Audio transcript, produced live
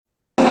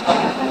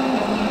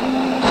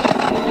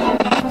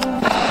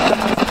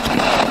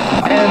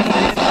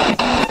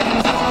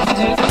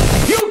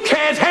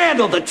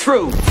the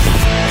truth.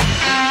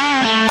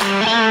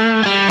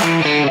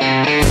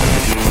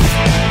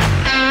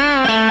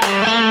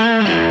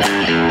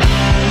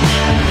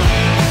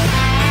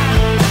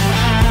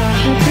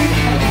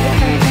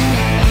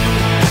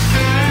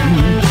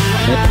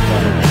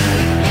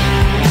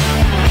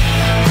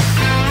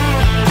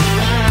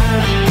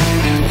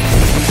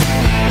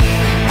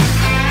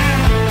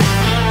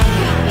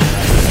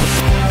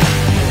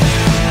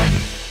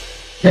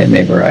 Okay,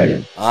 maybe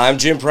right. I'm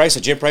Jim Price,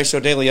 a Jim Price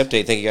Show Daily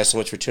Update. Thank you guys so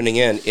much for tuning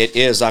in. It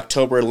is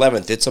October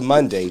 11th. It's a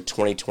Monday,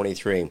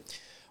 2023.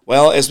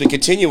 Well, as we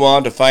continue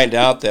on to find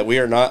out that we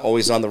are not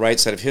always on the right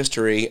side of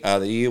history,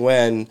 the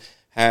UN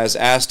has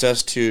asked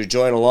us to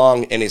join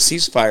along in a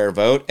ceasefire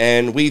vote,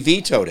 and we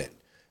vetoed it.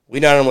 We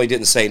not only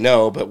didn't say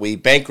no, but we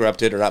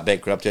bankrupted, or not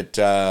bankrupted,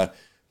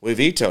 we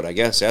vetoed. I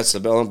guess that's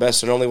the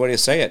best and only way to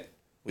say it.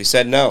 We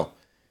said no.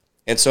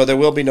 And so there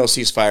will be no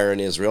ceasefire in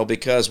Israel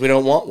because we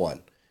don't want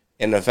one.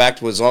 And in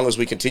fact, as long as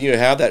we continue to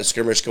have that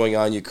skirmish going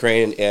on in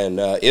Ukraine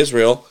and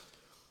Israel,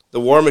 the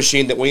war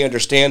machine that we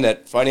understand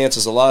that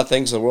finances a lot of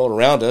things in the world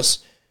around us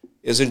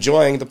is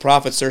enjoying the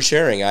profits they're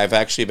sharing. I've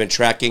actually been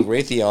tracking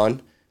Raytheon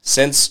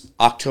since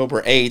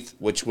October 8th,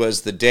 which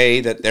was the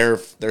day that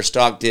their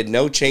stock did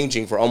no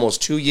changing for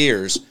almost 2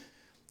 years.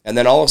 And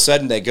then all of a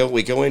sudden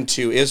we go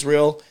into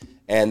Israel,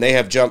 and they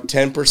have jumped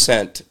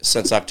 10%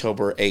 since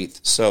October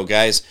 8th. So,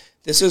 guys,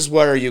 this is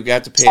where you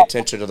got to pay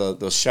attention to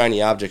those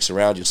shiny objects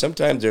around you.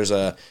 Sometimes there's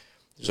a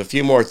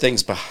few more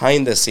things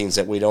behind the scenes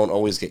that we don't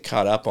always get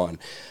caught up on.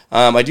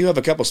 I do have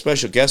a couple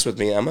special guests with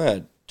me.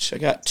 I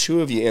got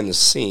two of you in the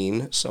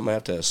scene, so I'm going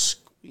to have to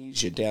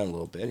squeeze you down a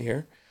little bit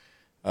here.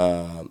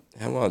 Hang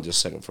on just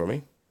a second for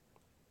me.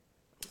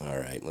 All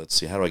right, let's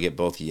see. How do I get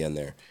both of you in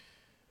there?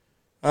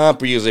 We're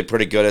usually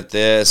pretty good at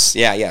this.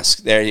 Yeah, yes,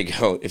 there you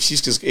go. If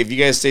you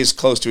guys stay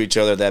close to each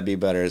other, that'd be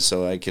better,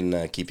 so I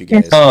can keep you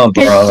guys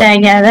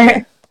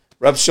together.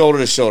 Rub shoulder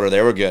to shoulder.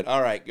 There, we're good.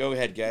 All right, go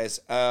ahead, guys.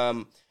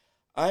 I'm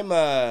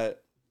gonna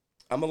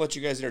let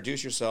you guys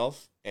introduce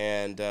yourself,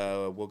 and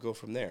we'll go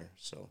from there.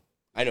 So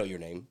I know your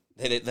name,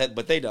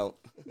 but they don't.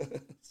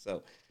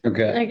 So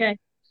okay.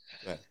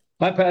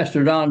 Hi,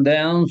 Pastor Don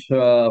Downs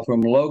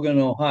from Logan,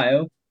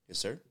 Ohio. Yes,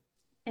 sir.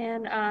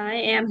 And I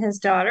am his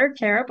daughter,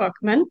 Kara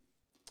Bookman.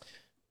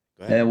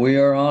 And we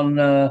are on,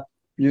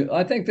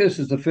 I think this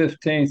is the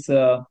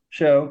 15th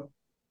show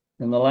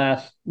in the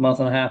last month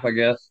and a half, I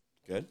guess.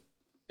 Good.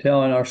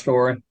 Telling our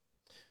story.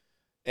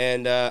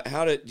 And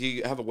do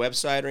you have a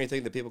website or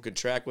anything that people can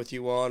track with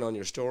you on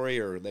your story,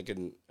 or they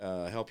can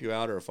help you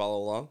out or follow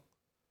along?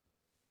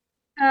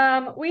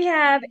 We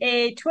have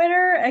a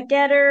Twitter, a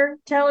Getter,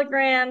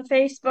 Telegram,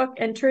 Facebook,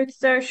 and Truth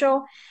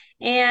Social.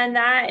 And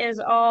that is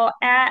all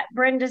at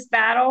Brenda's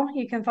Battle.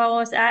 You can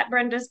follow us at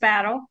Brenda's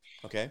Battle.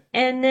 Okay.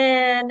 And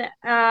then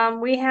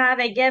we have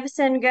a Give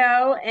Send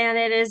Go, and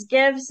it is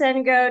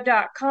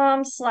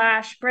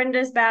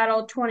givesendgo.com/Brenda's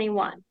Battle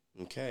 21.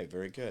 Okay,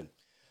 very good.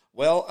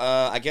 Well,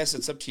 I guess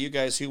it's up to you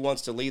guys who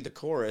wants to lead the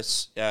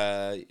chorus.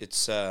 I'm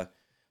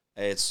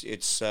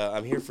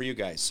here for you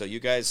guys. So you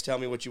guys tell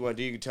me what you want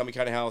to do. You can tell me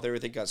kind of how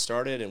everything got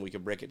started, and we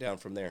can break it down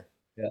from there.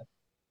 Yeah.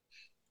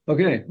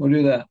 Okay, we'll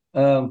do that.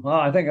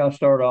 I think I'll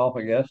start off,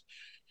 I guess.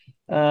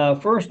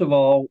 First of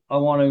all, I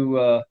want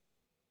to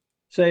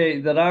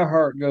say that our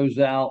heart goes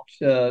out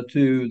to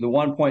the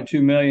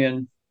 1.2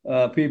 million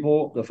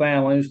people, the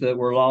families that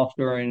were lost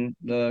during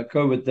the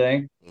COVID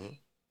thing. Mm-hmm.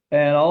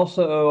 And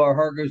also our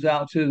heart goes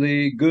out to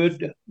the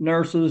good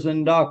nurses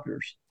and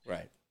doctors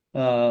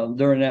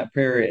during that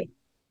period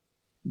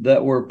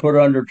that were put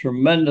under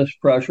tremendous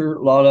pressure.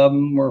 A lot of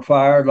them were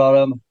fired. A lot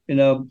of them,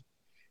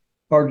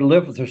 hard to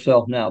live with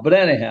herself now. But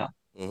anyhow,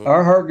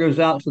 our heart goes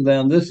out to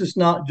them. This is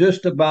not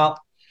just about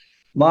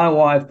my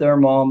wife, their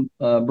mom,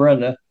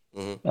 Brenda.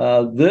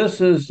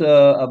 This is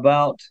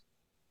about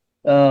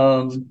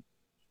a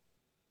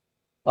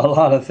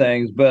lot of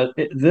things, but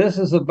this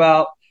is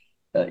about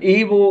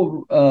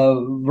evil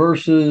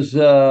versus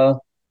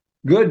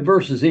good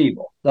versus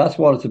evil. That's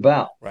what it's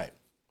about. Right.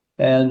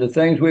 And the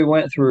things we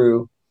went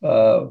through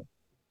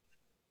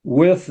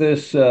with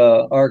this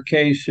our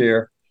case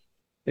here,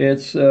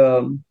 it's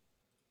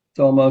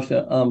almost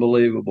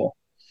unbelievable.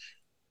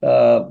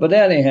 But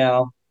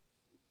anyhow,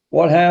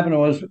 what happened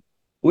was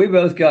we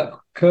both got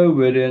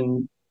COVID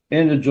in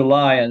end of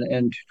July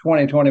in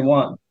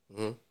 2021.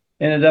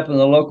 Ended up in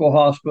the local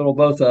hospital,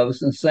 both of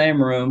us in the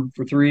same room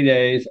for 3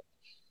 days.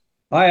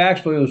 I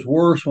actually was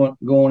worse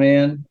going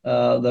in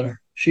than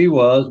she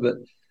was, but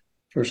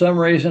for some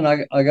reason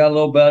I got a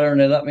little better and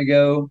they let me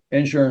go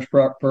insurance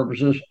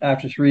purposes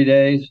after 3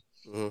 days.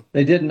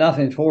 They did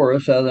nothing for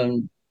us other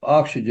than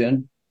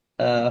oxygen.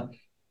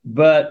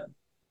 But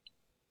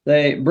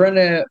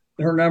Brenda,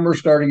 her numbers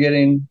started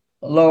getting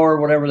lower,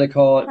 whatever they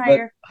call it, but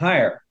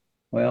higher.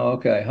 Well,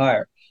 okay,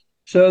 higher.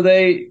 So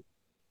they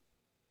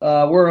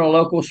were in a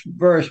local,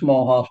 very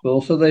small hospital.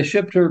 So they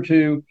shipped her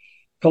to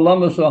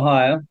Columbus,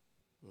 Ohio,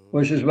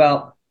 which is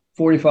about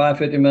 45,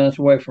 50 minutes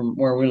away from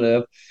where we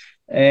live.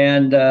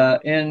 And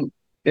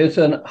it's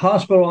a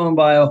hospital owned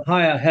by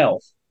Ohio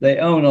Health. They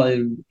own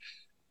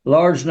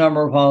large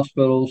number of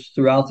hospitals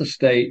throughout the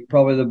state,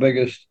 probably the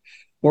biggest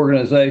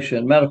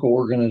medical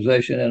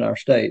organization in our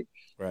state,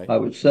 Right. I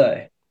would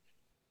say.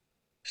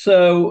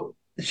 So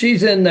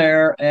she's in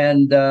there,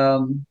 and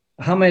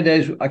how many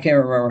days? I can't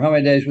remember how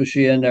many days was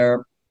she in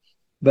there,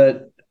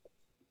 but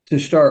to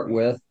start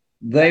with,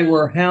 they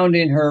were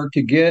hounding her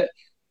to get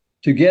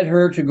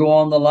her to go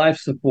on the life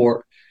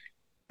support.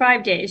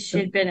 5 days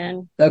she'd been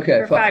in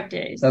Okay, for 5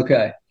 days.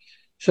 Okay,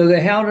 so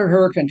they hounded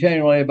her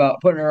continually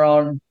about putting her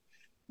on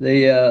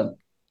the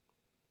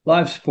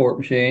life support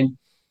machine.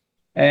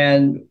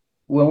 And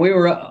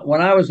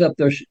when I was up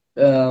there,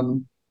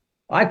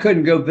 I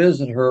couldn't go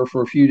visit her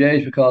for a few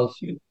days because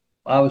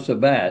I was so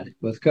bad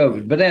with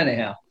COVID. But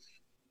anyhow,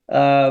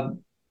 uh,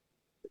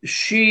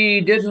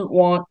 she didn't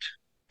want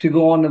to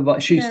go on the.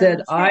 She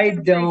said, "I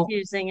don't."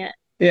 Refusing it.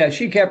 Yeah,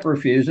 she kept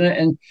refusing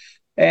it,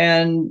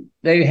 and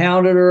they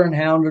hounded her and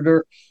hounded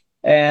her,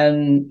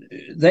 and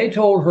they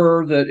told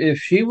her that if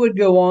she would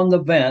go on the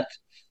vent,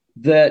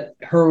 that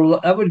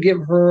I would give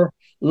her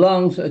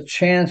lungs a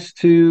chance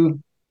to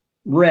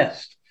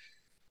rest,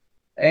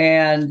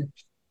 and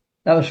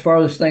that was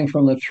farthest thing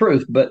from the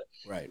truth. But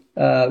Right.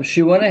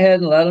 she went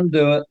ahead and let them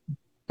do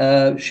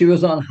it. She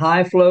was on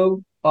high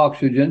flow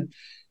oxygen,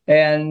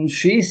 and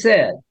she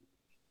said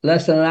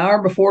less than an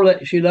hour before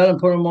that she let them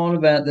put them on a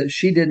vent that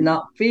she did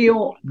not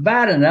feel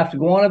bad enough to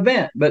go on a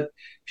vent. But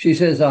she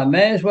says, I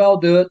may as well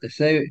do it. They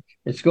say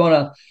it's going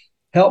to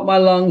help my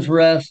lungs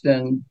rest.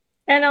 And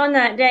on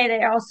that day,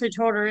 they also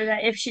told her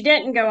that if she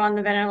didn't go on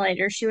the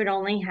ventilator, she would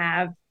only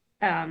have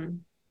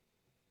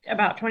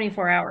about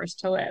 24 hours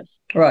to live.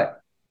 Right.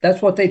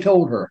 That's what they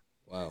told her.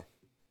 Wow.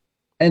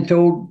 And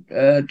told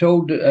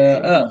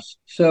us.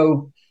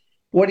 So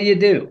what do you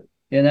do?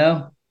 You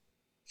know?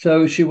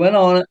 So she went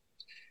on it.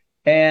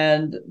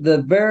 And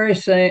the very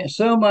same,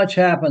 so much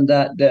happened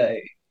that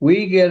day.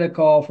 We get a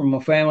call from a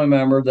family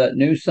member that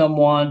knew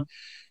someone,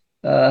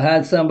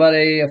 had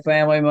somebody, a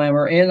family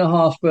member in the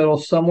hospital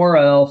somewhere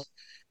else.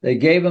 They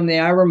gave them the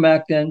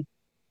ivermectin.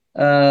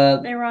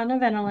 They were on the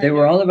ventilator. They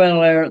were on the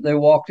ventilator. They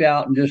walked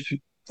out in just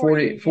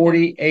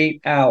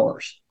 48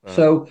 hours. Uh-huh.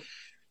 So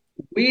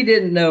we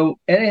didn't know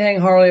anything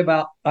hardly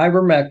about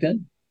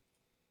ivermectin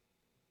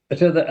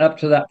up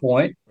to that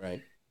point.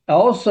 Right.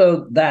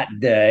 Also, that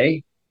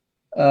day,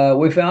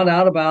 we found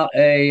out about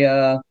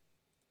an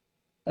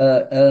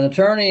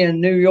attorney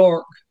in New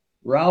York,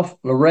 Ralph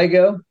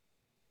Larego,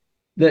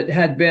 that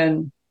had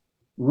been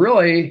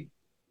really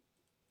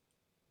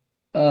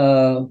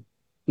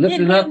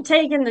lifting up,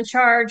 taking the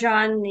charge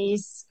on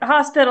these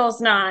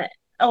hospitals not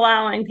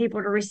allowing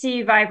people to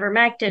receive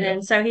ivermectin,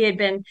 and so he had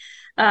been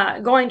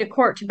going to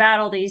court to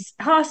battle these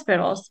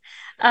hospitals.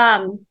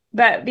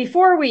 But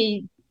before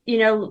we,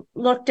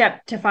 looked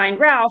up to find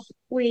Ralph,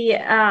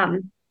 I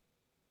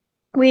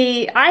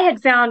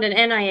had found an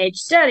NIH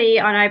study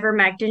on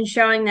ivermectin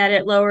showing that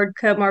it lowered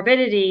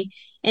comorbidity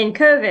in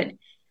COVID.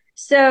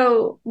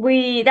 So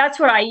that's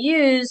what I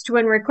used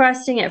when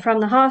requesting it from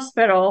the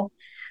hospital.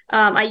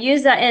 I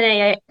used that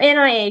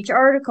NIH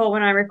article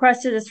when I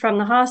requested this from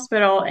the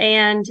hospital,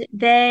 and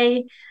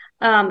they,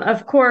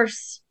 of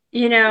course,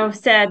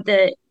 said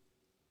that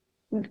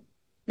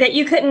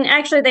you couldn't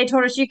actually. They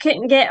told us you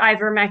couldn't get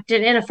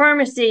ivermectin in a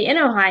pharmacy in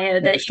Ohio.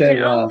 That you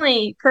could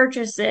only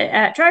purchase it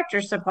at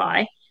Tractor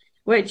Supply,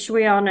 which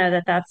we all know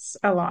that that's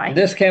a lie.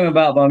 This came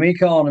about by me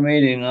calling a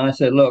meeting, and I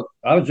said, "Look,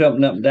 I was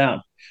jumping up and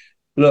down.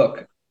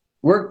 Look,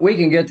 we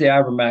can get the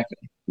ivermectin.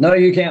 No,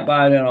 you can't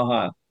buy it in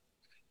Ohio.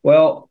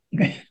 Well,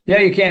 yeah,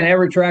 you can.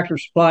 Every Tractor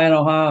Supply in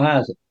Ohio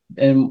has it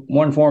in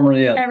one form or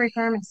the other. Every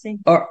pharmacy.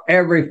 Or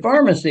every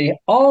pharmacy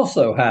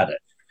also had it.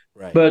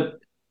 Right. But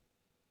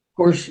of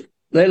course,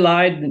 they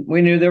lied.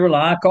 We knew they were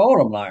lying. I called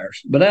them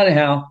liars. But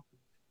anyhow,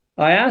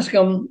 I asked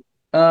them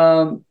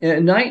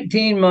in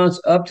 19 months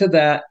up to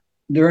that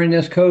during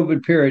this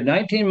COVID period.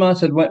 19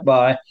 months had went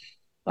by.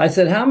 I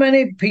said, how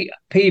many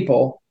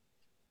people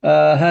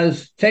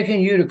has taken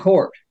you to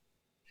court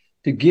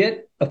to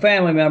get a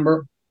family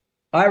member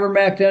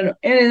ivermectin,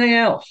 anything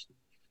else?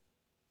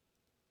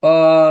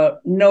 No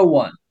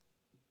one.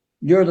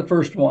 You're the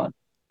first one.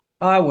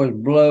 I was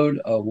blown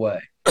away.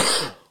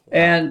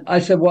 And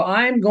I said, well,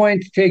 I'm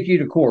going to take you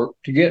to court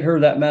to get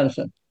her that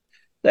medicine.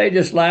 They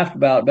just laughed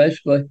about it,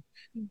 basically.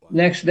 Wow.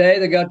 Next day,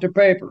 they got their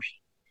papers.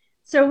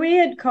 So we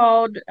had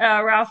called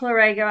Ralph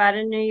Larego out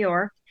of New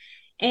York,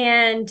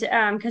 and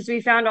because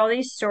we found all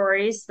these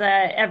stories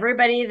that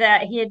everybody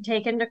that he had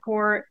taken to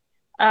court,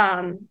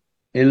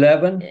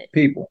 11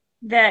 people,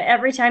 that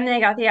every time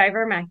they got the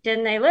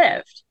ivermectin, they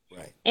lived.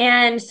 Right.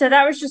 And so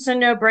that was just a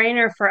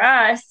no-brainer for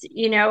us.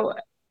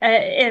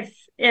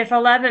 If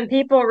 11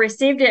 people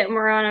received it and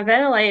were on a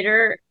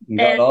ventilator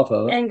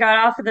and got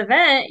off of the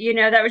vent,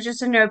 that was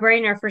just a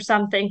no-brainer for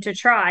something to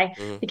try.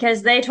 Mm-hmm.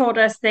 Because they told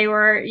us they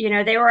were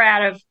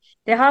out of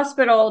the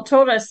hospital,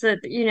 told us that,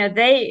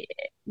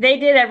 they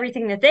did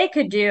everything that they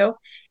could do.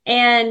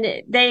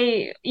 And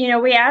they,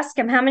 we asked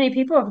them how many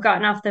people have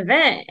gotten off the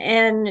vent,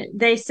 and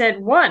they said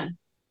one.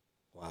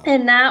 Wow.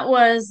 And that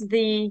was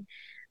the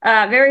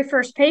very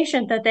first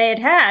patient that they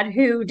had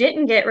who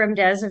didn't get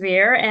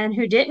remdesivir and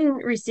who didn't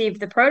receive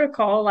the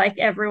protocol like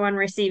everyone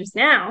receives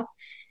now.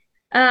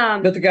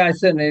 But the guy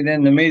sitting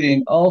in the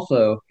meeting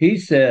also, he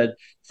said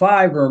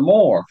 5 or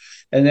more.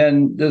 And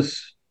then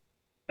this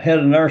head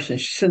of nursing,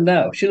 she said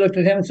no. She looked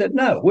at him and said,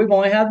 no, we've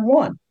only had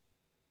one.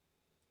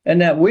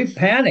 And that we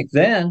panicked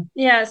then.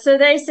 Yeah, so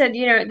they said,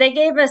 they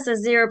gave us a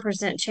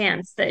 0%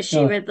 chance that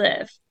she would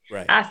live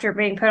after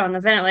being put on the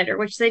ventilator,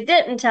 which they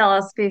didn't tell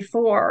us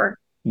before.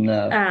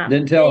 No,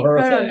 didn't tell her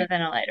put on the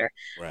ventilator.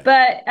 Right.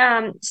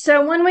 But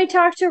so when we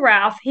talked to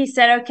Ralph, he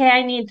said, okay,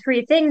 I need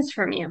 3 things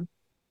from you.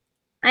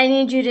 I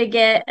need you to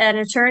get an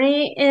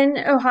attorney in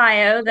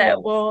Ohio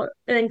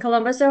in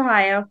Columbus,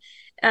 Ohio,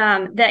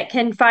 that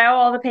can file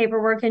all the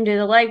paperwork and do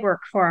the legwork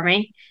for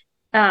me.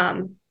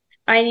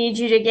 I need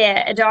you to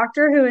get a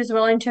doctor who is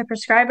willing to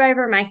prescribe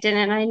ivermectin,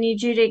 and I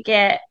need you to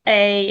get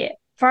a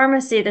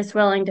pharmacy that's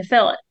willing to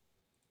fill it.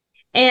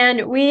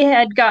 And we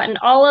had gotten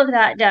all of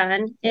that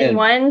done in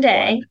one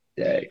day.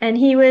 And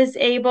he was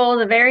able,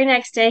 the very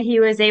next day, he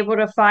was able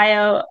to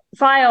file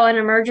an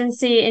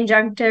emergency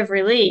injunctive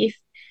relief.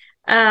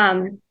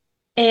 And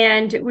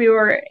we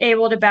were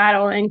able to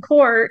battle in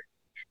court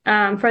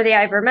for the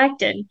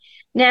ivermectin.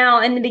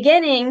 Now, in the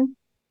beginning,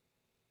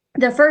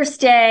 the first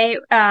day,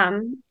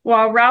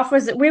 while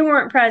we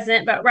weren't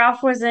present, but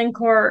Ralph was in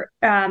court,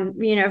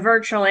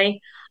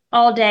 virtually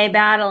all day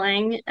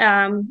battling.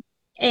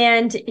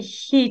 And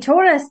he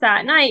told us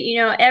that night,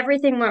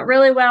 everything went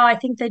really well. I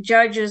think the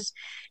judge is,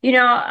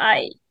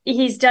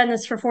 he's done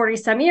this for 40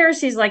 some years.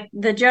 He's like,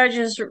 the judge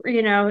is,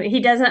 he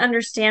doesn't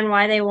understand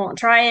why they won't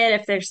try it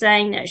if they're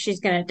saying that she's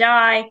going to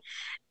die.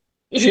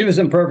 She was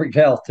in perfect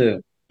health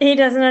too. He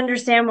doesn't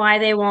understand why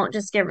they won't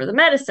just give her the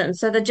medicine.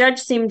 So the judge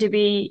seemed to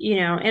be,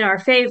 in our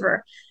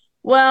favor.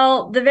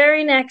 Well, the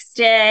very next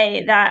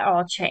day, that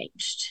all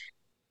changed.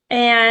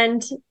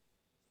 And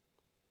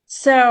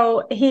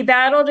so he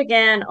battled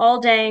again all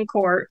day in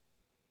court.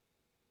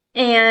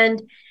 And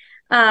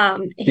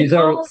he's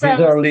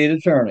our lead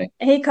attorney.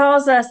 He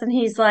calls us and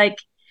he's like,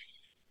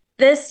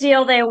 this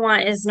deal they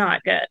want is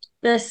not good.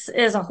 This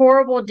is a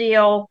horrible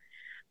deal.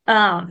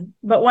 But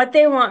what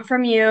they want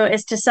from you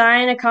is to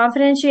sign a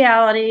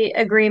confidentiality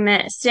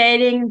agreement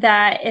stating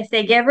that if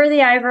they give her the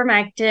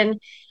ivermectin,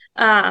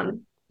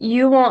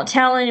 you won't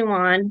tell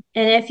anyone.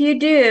 And if you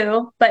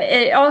do, but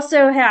it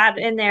also had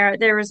in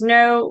there was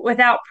no,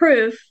 without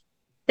proof,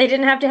 they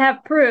didn't have to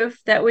have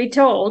proof that we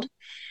told.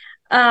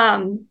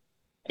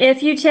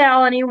 If you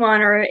tell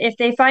anyone or if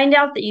they find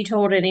out that you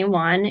told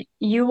anyone,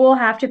 you will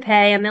have to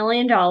pay $1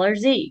 million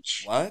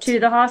each to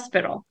the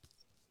hospital.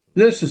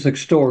 This is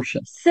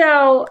extortion.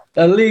 So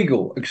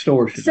illegal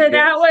extortion. So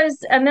that was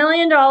 $1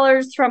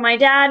 million from my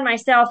dad,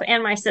 myself,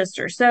 and my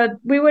sister. So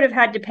we would have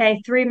had to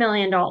pay $3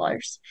 million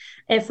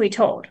if we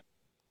told.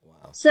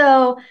 Wow.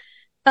 So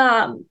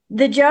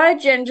the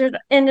judge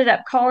ended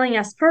up calling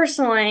us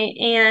personally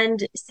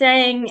and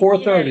saying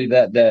 4:30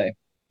 that day.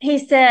 He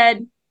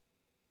said,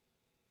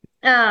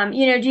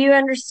 do you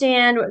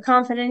understand what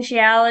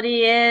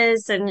confidentiality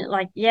is? And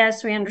like,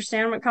 yes, we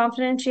understand what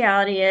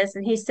confidentiality is.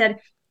 And he said,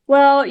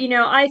 well,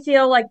 I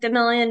feel like the $1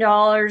 million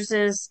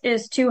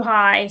is too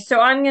high, so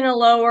I'm going to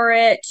lower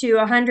it to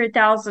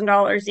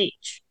 $100,000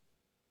 each.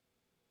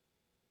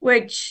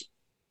 Which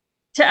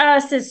to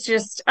us is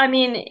just,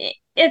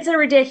 it's a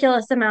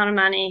ridiculous amount of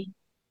money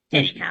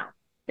anyhow.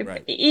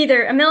 Right.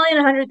 Either $1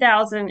 million,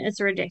 $100,000, it's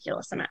a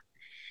ridiculous amount.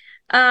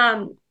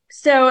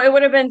 So it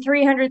would have been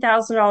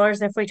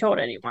 $300,000 if we told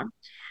anyone.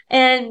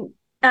 And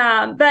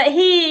but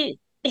he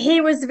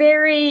was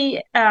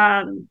very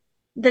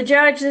the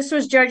judge, this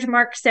was Judge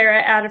Mark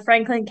Serra out of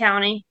Franklin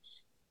County.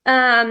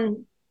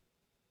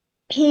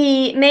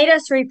 He made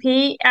us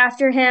repeat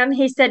after him.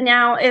 He said,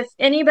 now, if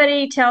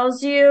anybody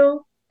tells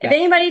you, if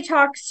anybody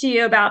talks to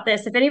you about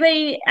this, if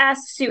anybody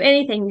asks you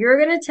anything,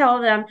 you're going to tell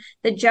them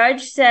the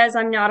judge says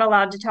I'm not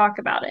allowed to talk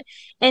about it.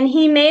 And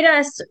he made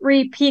us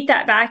repeat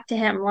that back to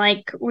him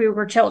like we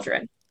were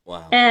children.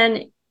 Wow.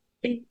 And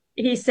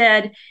he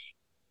said,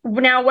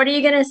 now, what are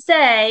you going to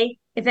say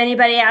if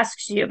anybody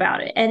asks you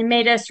about it? And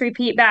made us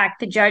repeat back,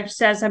 the judge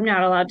says I'm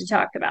not allowed to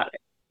talk about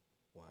it.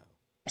 Wow.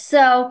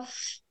 So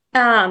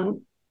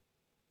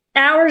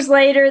hours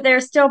later,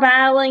 they're still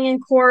battling in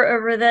court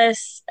over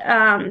this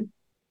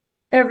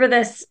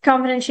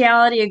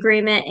confidentiality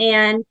agreement.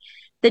 And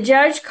the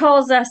judge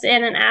calls us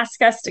in and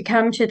asks us to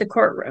come to the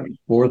courtroom.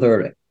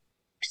 4:30.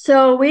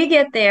 So we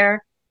get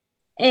there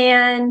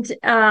and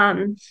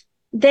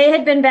they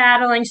had been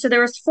battling. So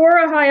there was 4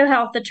 Ohio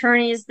health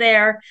attorneys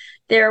there.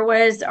 There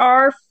was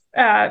our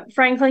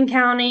Franklin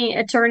County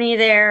attorney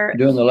there.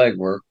 Doing the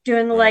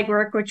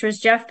legwork. Which was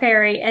Jeff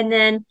Perry. And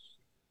then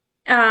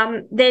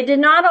they did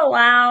not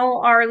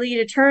allow our lead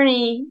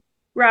attorney,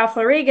 Ralph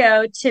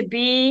Larigo, to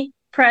be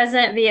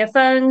present via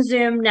phone,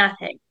 Zoom,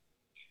 nothing.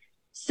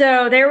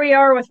 So there we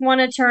are with one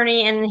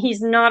attorney, and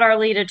he's not our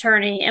lead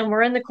attorney, and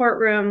we're in the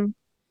courtroom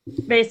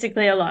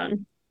basically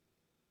alone.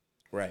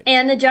 Right.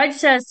 And the judge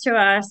says to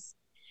us,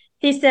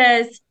 he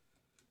says,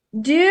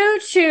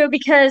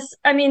 because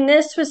I mean,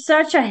 this was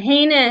such a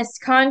heinous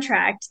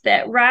contract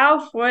that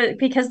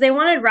because they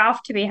wanted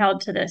Ralph to be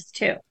held to this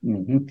too.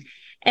 Mm-hmm.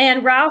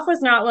 And Ralph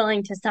was not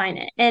willing to sign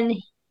it. And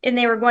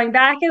they were going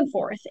back and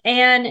forth.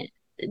 And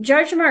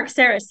Judge Mark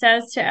Sarah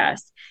says to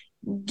us,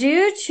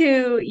 due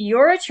to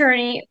your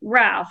attorney,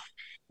 Ralph,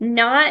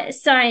 not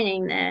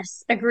signing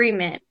this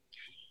agreement,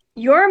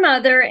 your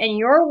mother and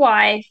your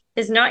wife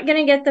is not going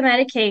to get the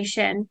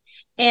medication.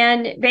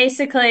 And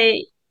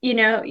basically,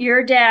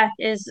 your death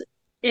is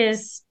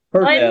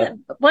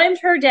blamed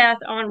her death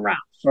on Ralph.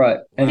 Right.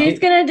 And he's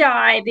going to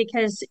die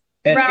because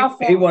Ralph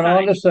he went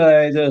on to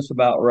say this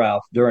about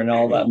Ralph during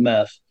all that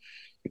mess.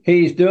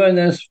 He's doing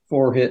this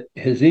for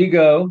his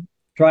ego,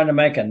 trying to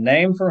make a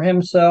name for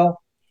himself.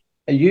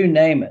 You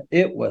name it.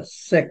 It was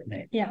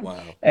sickening. Yeah.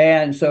 Wow.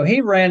 And so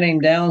he ran him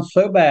down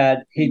so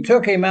bad, he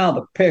took him out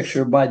of the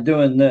picture by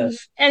doing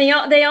this. And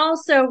they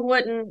also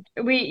wouldn't,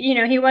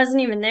 he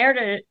wasn't even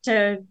there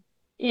to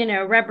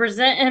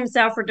represent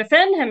himself or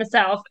defend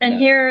himself. And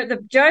here the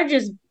judge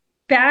is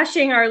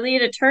bashing our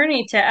lead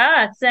attorney to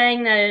us,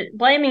 saying that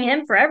blaming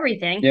him for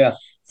everything. Yeah.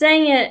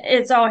 Saying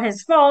it's all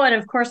his fault. And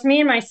of course,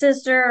 me and my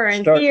sister are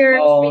in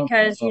tears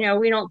because,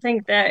 we don't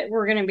think that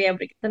we're going to be able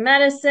to get the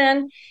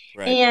medicine.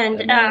 Right.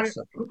 And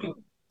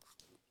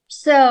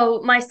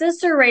so my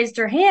sister raised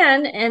her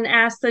hand and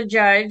asked the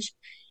judge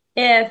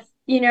if,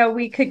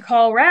 we could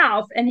call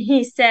Ralph. And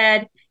he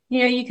said,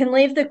 you can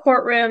leave the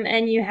courtroom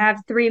and you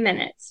have 3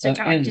 minutes to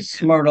talk to him.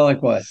 Smart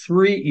like what?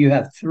 You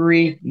have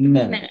 3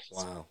 minutes.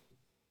 Wow.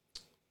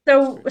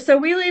 So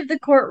we leave the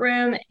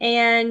courtroom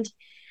and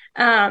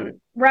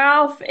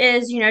Ralph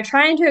is,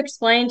 trying to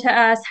explain to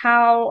us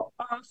how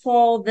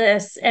awful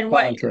this and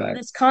what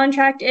this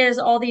contract is,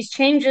 all these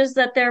changes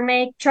that they're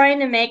trying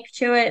to make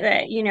to it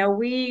that,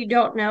 we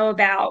don't know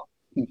about.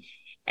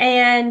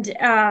 And,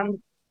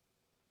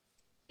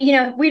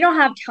 we don't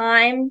have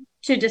time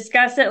to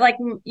discuss it. Like,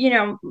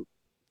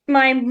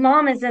 my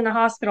mom is in the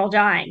hospital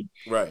dying.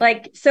 Right.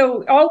 Like,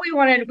 so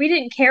we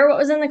didn't care what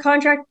was in the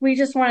contract. We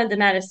just wanted the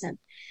medicine.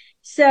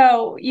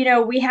 So,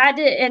 we had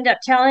to end up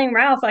telling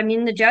Ralph, I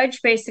mean, the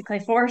judge basically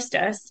forced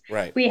us.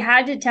 Right. We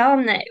had to tell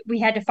him that we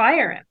had to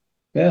fire him.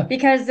 Yeah.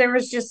 Because there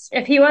was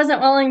if he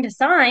wasn't willing to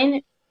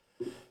sign,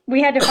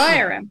 we had to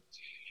fire him.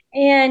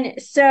 And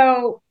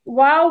so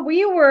while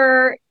we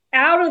were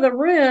out of the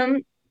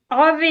room,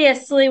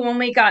 obviously, when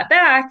we got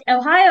back,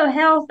 Ohio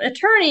Health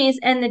attorneys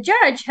and the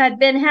judge had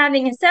been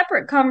having a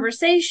separate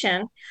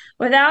conversation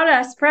without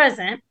us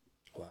present.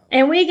 Wow.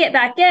 And we get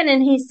back in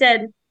and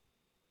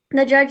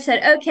the judge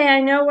said, okay,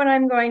 I know what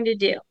I'm going to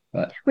do.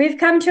 Right. We've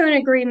come to an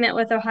agreement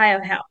with Ohio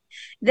Health.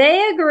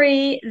 They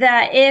agree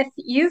that if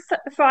you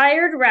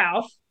fired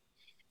Ralph,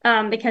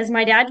 because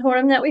my dad told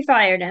him that we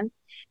fired him,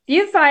 if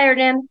you fired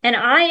him and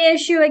I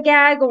issue a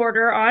gag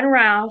order on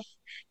Ralph,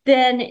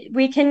 then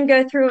we can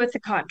go through with the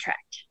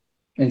contract.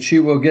 And she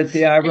will get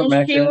the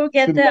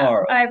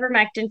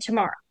ivermectin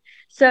tomorrow.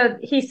 So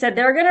he said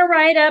they're going to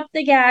write up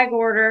the gag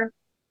order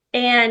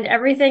and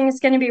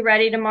everything's going to be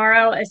ready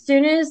tomorrow. As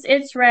soon as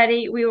it's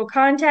ready, we will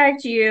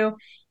contact you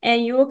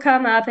and you will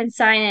come up and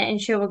sign it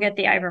and she will get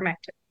the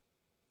ivermectin.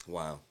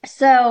 Wow.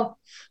 So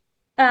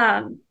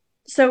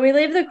we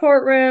leave the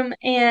courtroom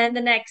and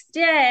the next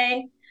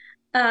day,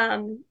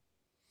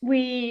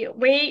 we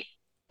wait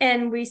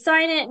and we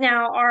sign it.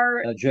 Now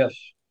our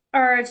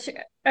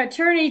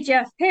attorney,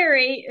 Jeff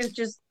Perry, is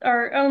just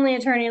our only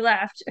attorney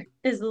left,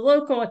 is the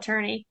local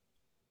attorney.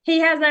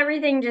 He has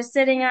everything just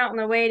sitting out in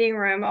the waiting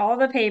room, all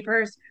the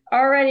papers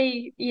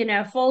already,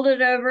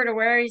 folded over to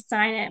where he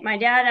signed it. My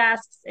dad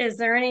asks, is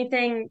there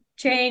anything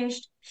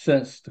changed?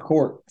 Since the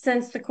court.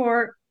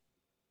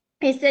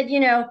 He said,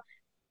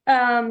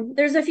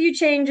 there's a few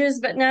changes,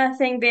 but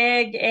nothing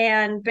big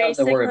and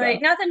basically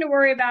nothing to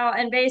worry about.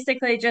 And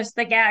basically just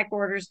the gag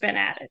order's been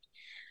added.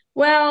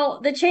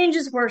 Well, the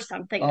changes were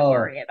something to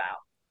worry about.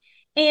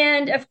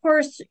 And of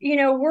course,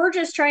 we're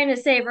just trying to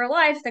save her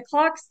life. The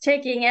clock's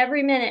ticking.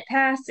 Every minute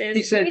passes.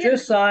 He said,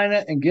 just sign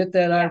it and get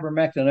that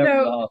ivermectin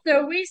over.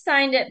 So we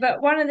signed it.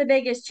 But one of the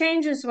biggest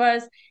changes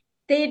was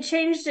they had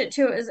changed it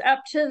to it was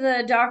up to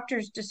the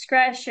doctor's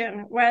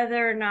discretion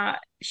whether or not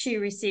she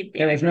received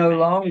the It was no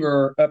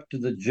longer up to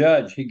the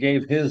judge. He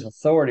gave his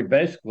authority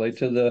basically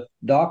to the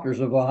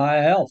doctors of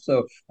Ohio Health.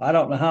 So I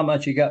don't know how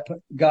much he got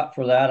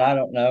for that. I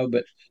don't know,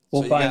 but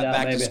we'll find out.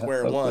 Back maybe to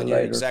square one. Later. You're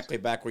exactly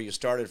back where you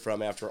started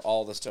from after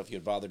all the stuff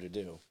you'd bothered to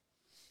do.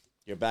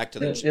 You're back to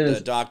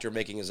the doctor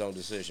making his own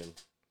decision.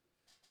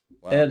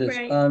 Wow. It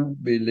is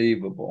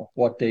unbelievable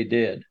what they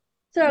did.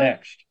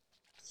 Next.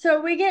 So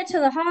we get to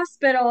the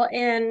hospital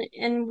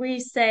and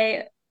we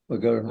say, we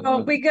go to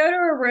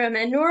her room,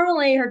 and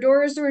normally her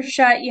doors were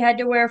shut. You had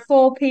to wear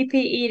full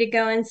PPE to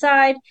go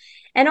inside.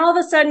 And all of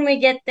a sudden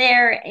we get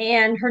there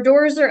and her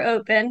doors are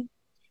open.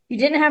 You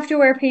didn't have to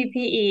wear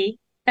PPE.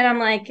 And I'm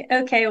like,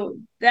 okay,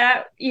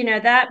 that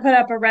put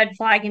up a red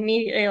flag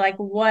immediately. Like,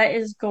 what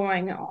is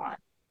going on?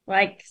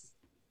 Like,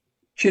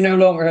 she no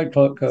longer had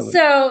COVID.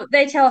 So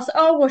they tell us,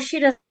 oh, well, she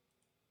doesn't.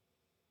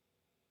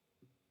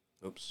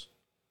 Oops.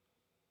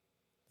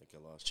 I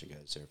think I lost you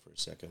guys there for a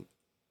second.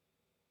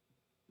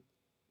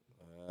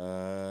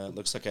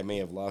 Looks like I may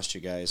have lost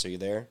you guys. Are you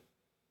there?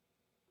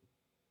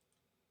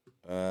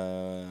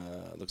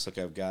 Looks like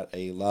I've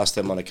lost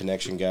them on a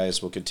connection,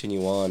 guys. We'll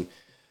continue on.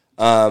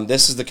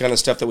 This is the kind of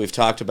stuff that we've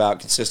talked about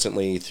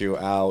consistently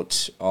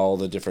throughout all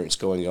the difference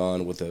going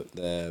on with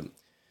the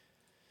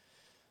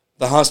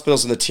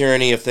hospitals and the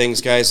tyranny of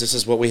things, guys. This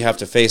is what we have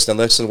to face. Now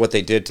listen to what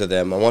they did to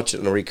them. I want you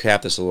to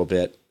recap this a little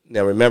bit.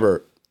 Now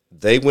remember,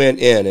 they went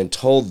in and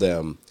told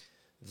them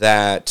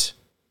that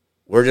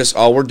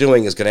all we're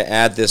doing is going to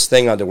add this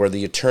thing onto where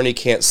the attorney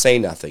can't say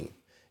nothing.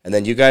 And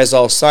then you guys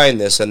all sign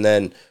this, and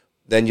then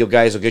you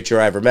guys will get your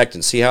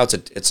ivermectin. See how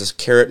it's a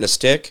carrot and a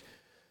stick?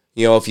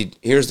 You know,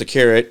 here's the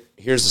carrot,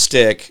 here's the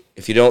stick.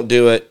 If you don't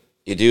do it,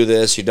 you do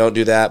this, you don't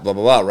do that, blah,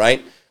 blah, blah,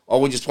 right? Oh,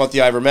 we just want the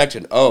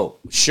ivermectin. Oh,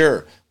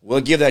 sure,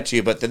 we'll give that to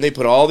you. But then they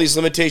put all these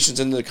limitations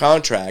into the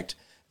contract.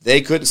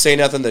 They couldn't say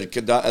nothing.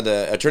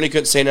 The attorney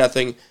couldn't say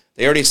nothing.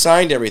 They already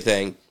signed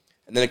everything.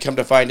 And then they come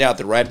to find out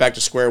they're right back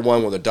to square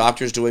one where the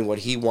doctor's doing what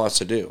he wants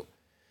to do.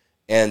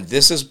 And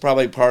this is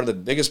probably part of the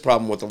biggest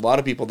problem with a lot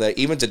of people that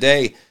even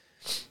today,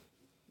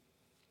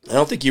 I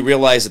don't think you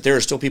realize that there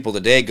are still people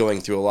today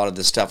going through a lot of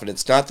this stuff. And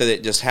it's not that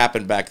it just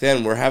happened back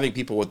then. We're having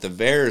people with the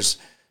VAERS,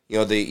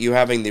 you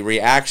having the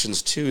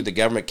reactions to the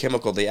government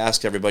chemical they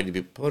ask everybody to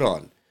be put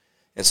on.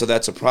 And so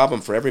that's a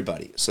problem for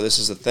everybody. So this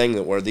is the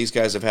thing where these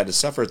guys have had to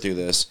suffer through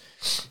this.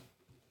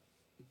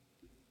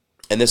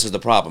 And this is the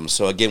problem.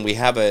 So, again, we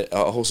have a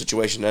whole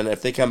situation. And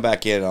if they come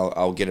back in,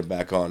 I'll get them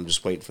back on. I'm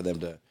just waiting for them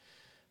to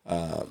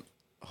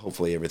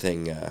hopefully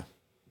everything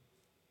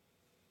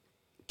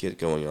get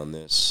going on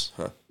this.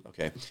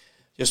 Okay.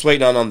 Just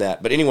waiting on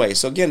that. But anyway,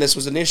 so, again, this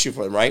was an issue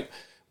for them, right?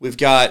 We've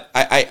got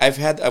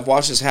I've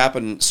watched this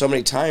happen so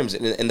many times.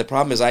 And the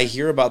problem is I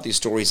hear about these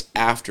stories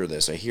after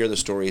this. I hear the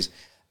stories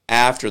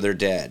after they're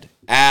dead.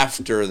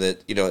 After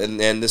that,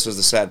 and this was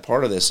the sad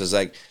part of this is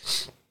like,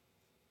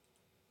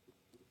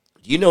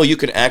 you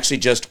can actually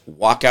just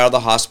walk out of the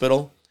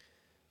hospital.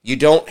 You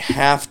don't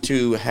have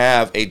to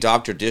have a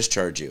doctor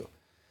discharge you.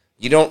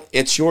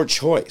 It's your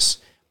choice.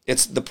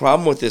 It's the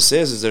problem with this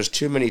is there's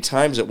too many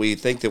times that we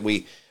think that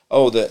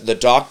the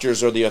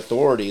doctors are the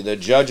authority, the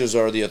judges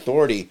are the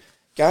authority.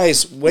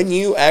 Guys, when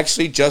you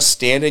actually just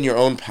stand in your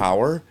own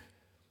power,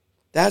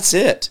 that's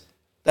it.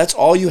 That's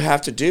all you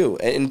have to do.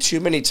 And too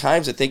many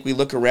times I think we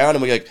look around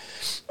and we're like,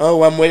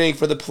 oh, I'm waiting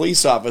for the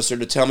police officer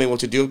to tell me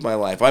what to do with my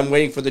life. I'm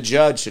waiting for the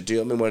judge to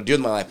tell me what to do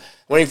with my life.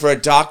 I'm waiting for a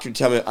doctor to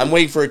tell me. I'm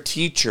waiting for a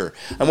teacher.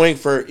 I'm waiting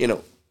for,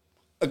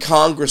 a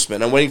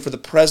congressman. I'm waiting for the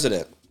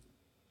president.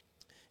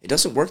 It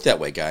doesn't work that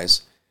way,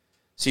 guys.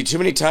 See, too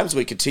many times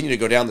we continue to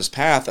go down this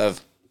path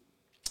of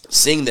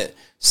seeing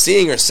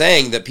or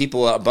saying that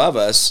people above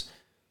us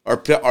or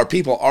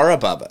people are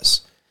above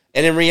us.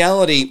 And in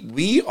reality,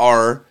 we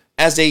are,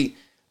 as a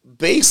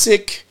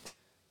basic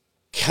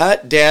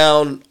cut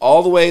down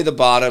all the way to the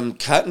bottom,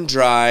 cut and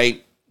dry,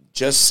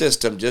 just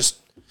system,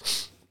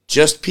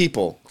 just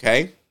people,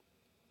 okay?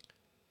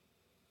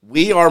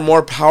 We are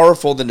more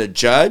powerful than a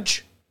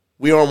judge.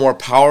 We are more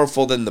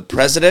powerful than the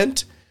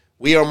president.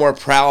 We are more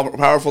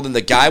powerful than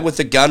the guy with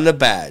the gun and a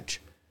badge.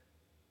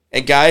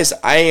 And guys,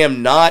 I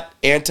am not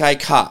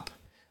anti-cop.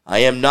 I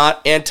am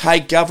not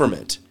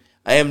anti-government.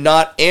 I am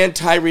not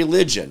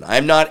anti-religion. I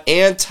am not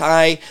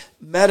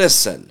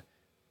anti-medicine.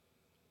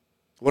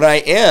 What I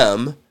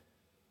am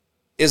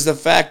is the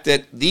fact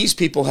that these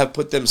people have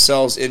put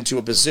themselves into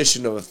a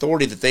position of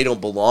authority that they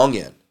don't belong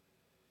in.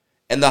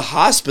 And the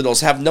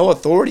hospitals have no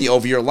authority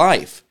over your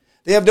life.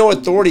 They have no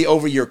authority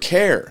over your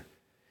care.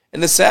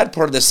 And the sad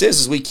part of this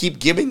is we keep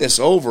giving this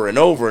over and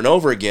over and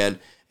over again,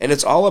 and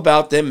it's all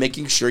about them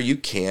making sure you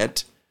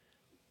can't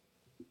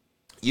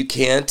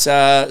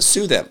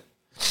sue them.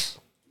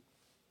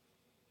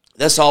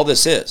 That's all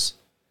this is.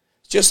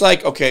 Just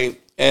like, okay,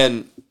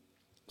 and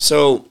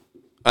so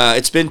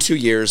it's been 2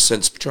 years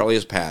since Charlie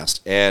has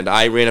passed, and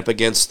I ran up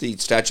against the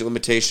statute of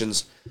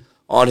limitations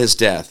on his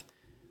death.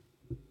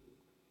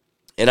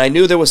 And I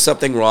knew there was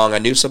something wrong. I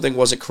knew something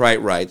wasn't quite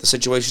right. The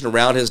situation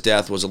around his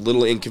death was a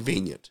little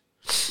inconvenient.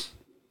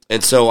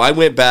 And so I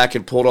went back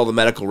and pulled all the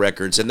medical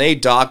records, and they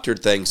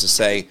doctored things to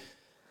say,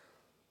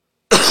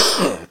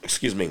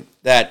 excuse me,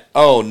 that,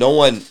 no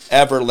one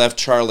ever left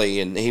Charlie,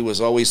 and he was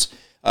always,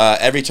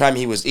 every time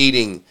he was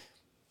eating,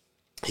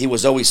 he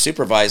was always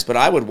supervised, but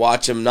I would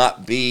watch him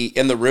not be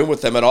in the room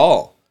with them at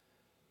all.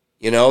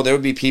 There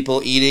would be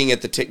people eating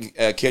at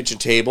the kitchen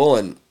table,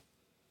 and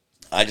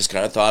I just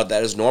kind of thought of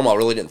that as normal. I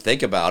really didn't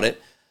think about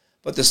it.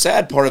 But the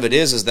sad part of it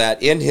is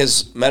that in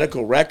his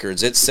medical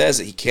records, it says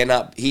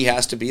that he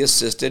has to be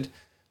assisted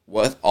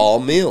with all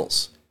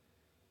meals.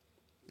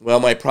 Well,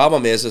 my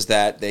problem is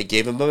that they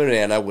gave him a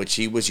banana, which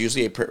he was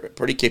usually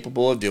pretty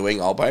capable of doing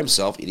all by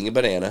himself, eating a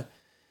banana,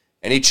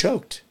 and he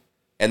choked.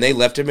 And they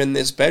left him in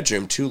his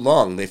bedroom too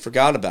long. They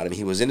forgot about him.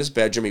 He was in his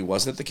bedroom. He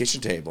wasn't at the kitchen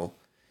table.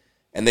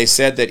 And they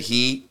said that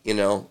he,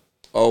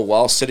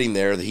 while sitting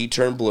there, he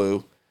turned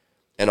blue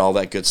and all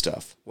that good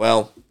stuff.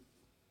 Well,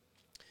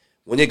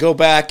 when you go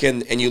back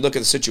and you look at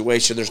the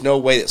situation, there's no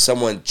way that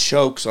someone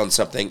chokes on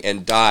something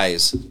and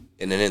dies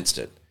in an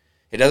instant.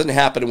 It doesn't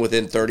happen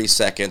within 30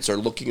 seconds or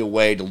looking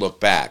away to look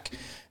back.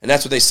 And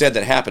that's what they said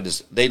that happened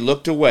is they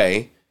looked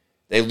away,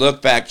 they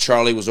looked back,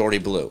 Charlie was already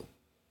blue.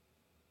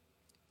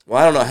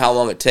 Well, I don't know how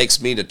long it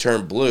takes me to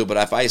turn blue, but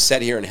if I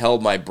sat here and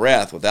held my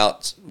breath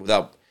without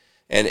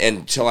and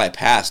until I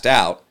passed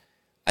out,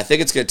 I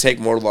think it's going to take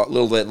a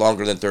little bit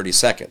longer than 30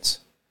 seconds.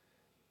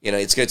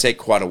 It's going to take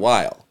quite a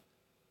while.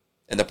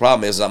 And the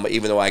problem is,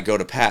 even though I go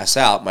to pass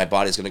out, my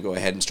body's going to go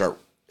ahead and start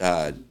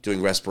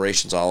doing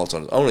respirations all on its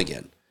own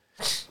again.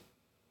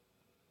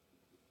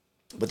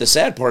 But the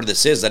sad part of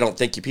this is I don't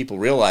think you people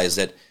realize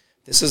that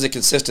this is a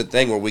consistent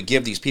thing where we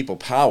give these people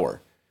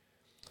power.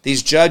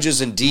 These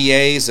judges and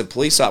DAs and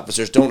police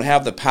officers don't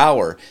have the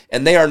power,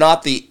 and they are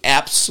not the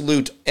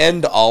absolute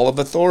end-all of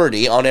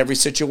authority on every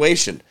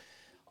situation.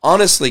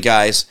 Honestly,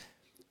 guys,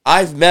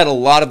 I've met a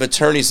lot of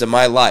attorneys in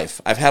my life.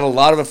 I've had a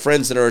lot of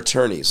friends that are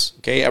attorneys.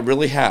 Okay, I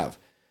really have.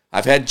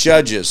 I've had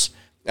judges.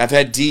 I've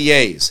had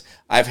DAs.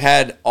 I've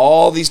had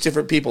all these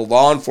different people,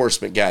 law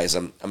enforcement guys.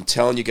 I'm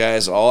telling you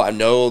guys, I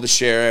know the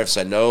sheriffs.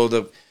 I know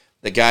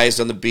the guys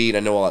on the beat. I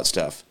know all that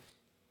stuff.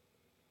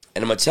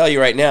 And I'm going to tell you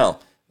right now,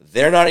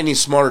 they're not any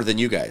smarter than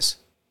you guys.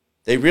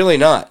 They really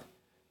not.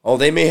 Oh,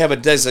 they may have a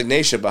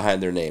designation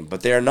behind their name,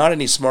 but they are not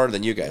any smarter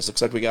than you guys.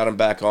 Looks like we got them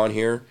back on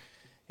here.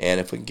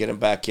 And if we can get them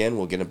back in,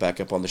 we'll get them back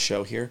up on the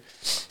show here.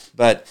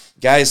 But,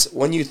 guys,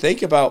 when you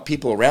think about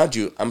people around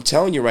you, I'm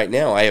telling you right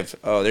now,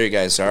 there you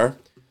guys are.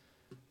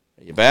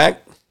 Are you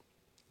back?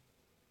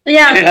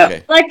 Yeah,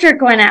 okay.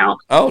 Electric went out.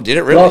 Oh, did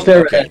it really? Lost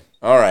everything. Okay.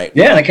 All right.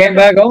 Yeah, I came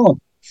back on.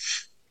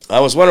 I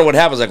was wondering what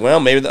happened. I was like, well,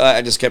 maybe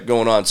I just kept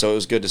going on, so it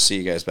was good to see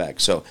you guys back.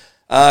 So,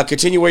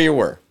 continue where you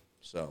were.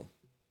 So.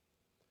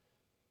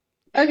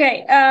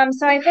 Okay,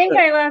 so I think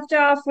I left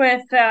off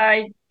with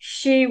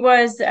she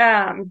was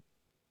her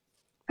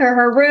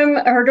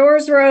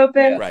doors were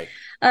open, right?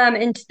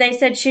 And they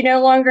said she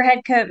no longer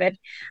had COVID.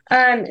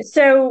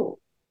 So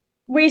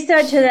we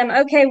said to them,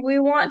 okay, we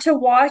want to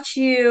watch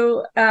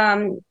you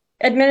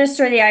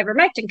administer the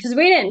ivermectin because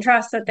we didn't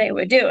trust that they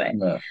would do it.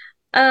 No.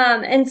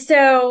 And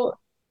so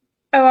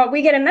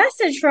we get a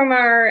message from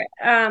our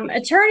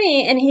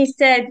attorney, and he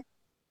said,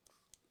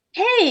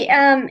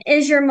 hey,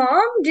 is your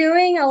mom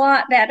doing a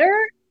lot better?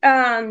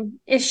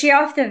 Is she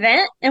off the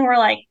vent? And we're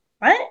like,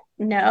 what?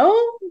 No,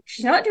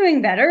 she's not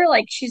doing better.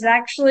 Like, she's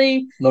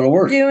actually a little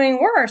worse.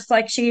 Doing worse.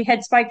 Like, she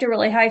had spiked a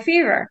really high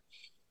fever.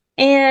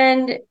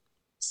 And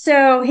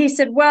so he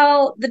said,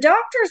 well, the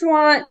doctors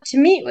want to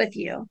meet with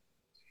you.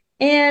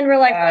 And we're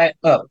like,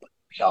 we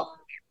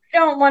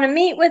don't want to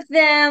meet with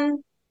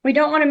them. We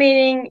don't want a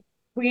meeting.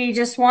 We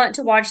just want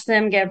to watch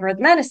them give her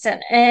the medicine.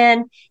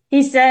 And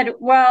he said,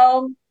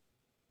 well,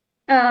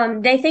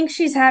 they think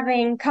she's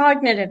having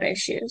cognitive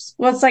issues.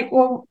 Well, it's like,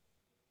 well,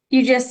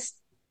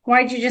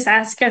 why'd you just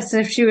ask us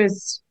if she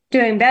was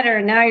doing better?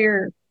 And now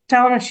you're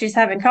telling us she's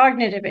having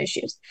cognitive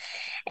issues.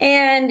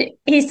 And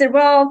he said,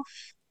 well,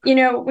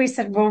 we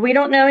said, well, we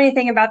don't know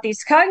anything about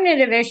these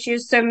cognitive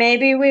issues, so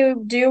maybe we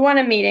do want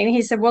a meeting.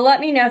 He said, well, let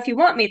me know if you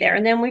want me there.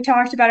 And then we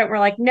talked about it. We're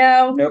like,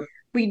 nope.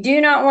 We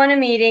do not want a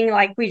meeting.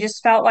 Like, we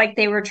just felt like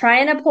they were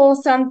trying to pull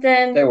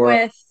something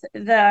with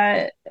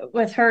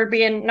her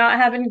being not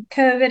having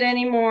COVID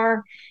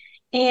anymore.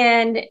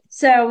 And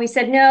so we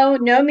said, no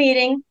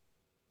meeting.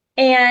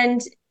 And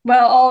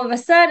well, all of a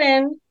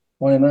sudden,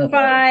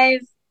 5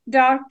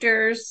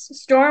 doctors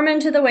storm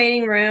into the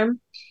waiting room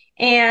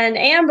and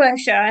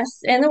ambush us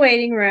in the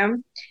waiting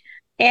room.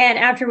 And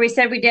after we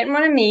said we didn't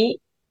want to meet,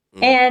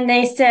 and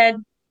they said,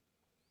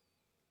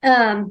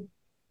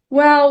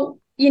 well,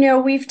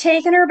 we've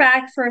taken her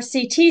back for a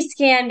CT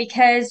scan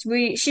because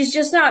she's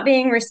just not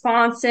being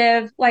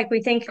responsive like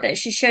we think that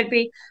she should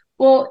be.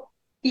 Well,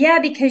 yeah,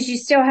 because you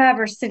still have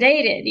her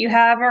sedated. You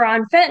have her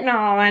on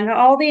fentanyl and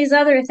all these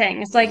other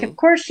things. Like, of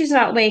course she's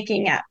not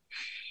waking up.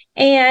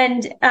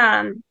 And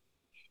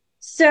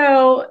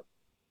so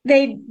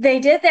they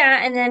did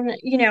that, and then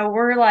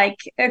we're like,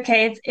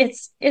 okay,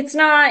 it's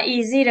not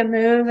easy to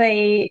move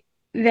a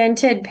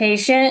vented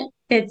patient.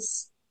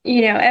 It's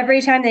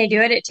every time they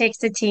do it, it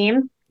takes a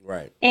team.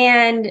 Right.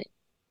 And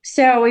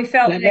so we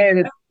felt they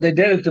did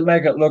it to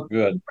make it look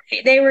good.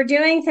 They were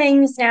doing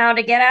things now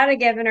to get out of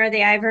giving her the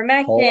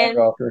ivermectin. Hold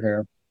off her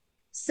hair.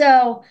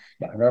 So,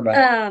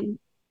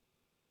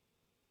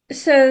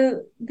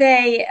 so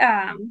they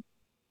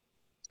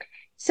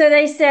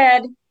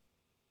said,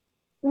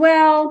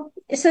 well,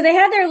 so they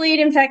had their lead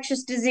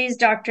infectious disease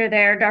doctor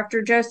there,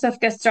 Dr. Joseph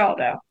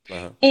Gastaldo.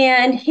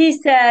 And he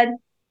said,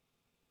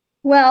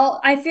 well,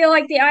 I feel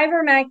like the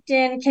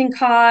ivermectin can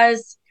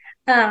cause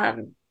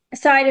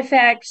side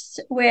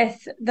effects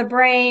with the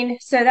brain,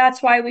 so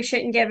that's why we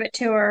shouldn't give it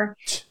to her.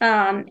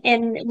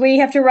 And we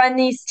have to run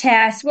these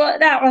tests. Well,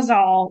 that was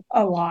all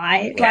a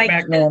lie. Like,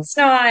 it's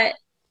not.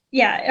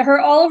 Yeah,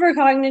 all of her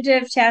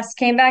cognitive tests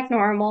came back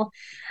normal,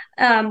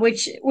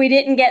 which we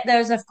didn't get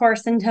those, of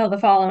course, until the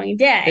following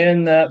day.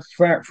 In that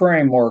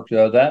framework,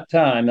 though,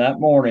 that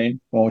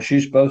morning, when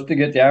she's supposed to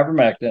get the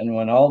ivermectin,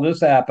 when all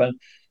this happened,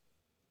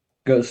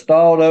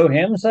 Gastaldo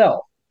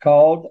himself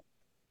called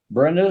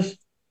Brenda's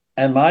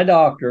and my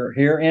doctor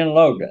here in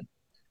Logan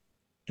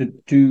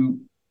to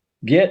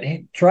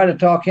try to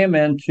talk him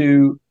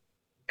into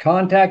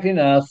contacting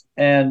us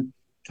and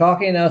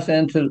talking us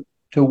into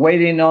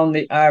waiting on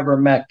the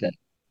ivermectin.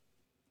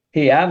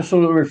 He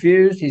absolutely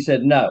refused. He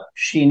said, no,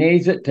 she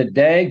needs it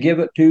today. Give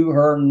it to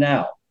her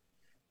now.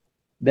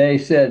 They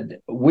said,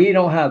 we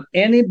don't have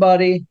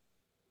anybody.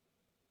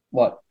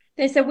 What?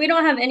 They said, we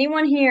don't have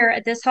anyone here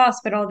at this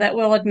hospital that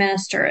will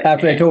administer it.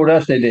 After they told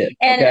us they did.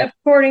 And okay.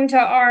 according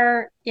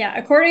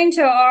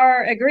to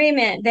our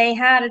agreement, they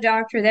had a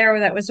doctor there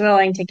that was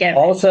willing to give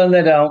all of a sudden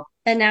they don't.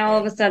 And now all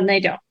of a sudden they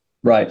don't.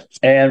 Right.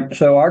 And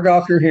so our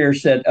doctor here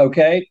said,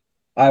 okay,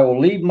 I will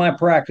leave my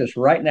practice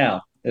right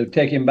now. It would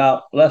take him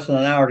about less than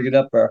an hour to get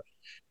up there.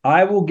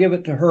 I will give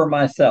it to her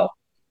myself.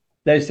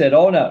 They said,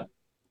 oh,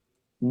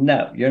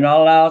 no, you're not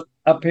allowed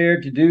up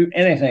here to do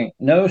anything.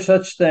 No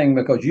such thing,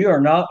 because you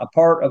are not a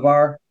part of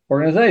our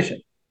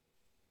organization.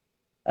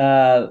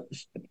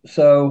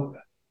 So,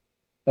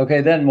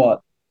 okay, then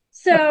what?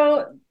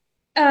 So,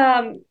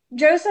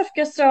 Joseph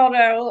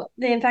Gastaldo,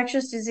 the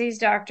infectious disease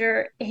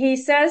doctor, he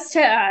says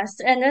to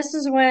us, and this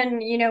is when,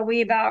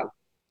 we about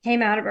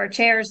came out of our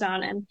chairs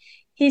on him.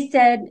 He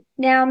said,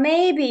 now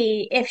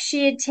maybe if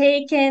she had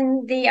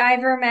taken the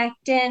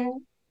ivermectin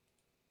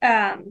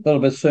a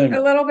little bit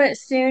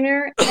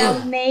sooner,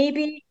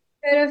 maybe it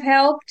could have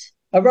helped.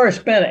 I've already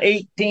spent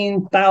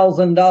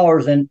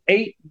 $18,000 in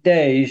 8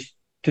 days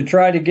to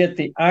try to get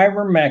the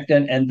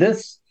ivermectin, and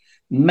this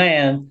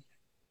man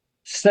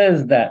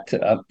says that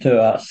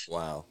to us.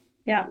 Wow.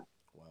 Yeah.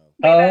 Wow.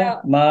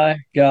 Oh my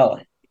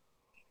golly.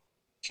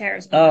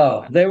 Chairs.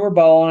 Oh, they were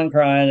bawling and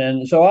crying.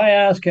 And so I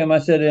asked him, I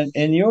said,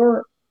 in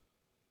your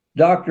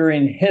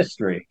doctoring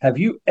history, have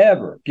you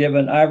ever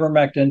given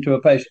ivermectin to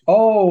a patient?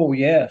 Oh,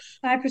 yes.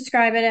 I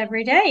prescribe it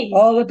every day.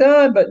 All the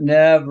time, but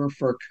never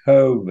for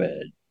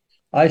COVID.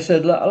 I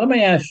said, let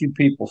me ask you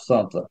people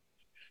something.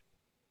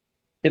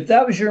 If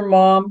that was your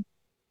mom,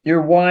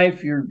 your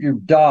wife, your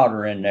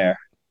daughter in there,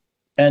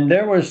 and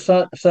there was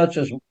such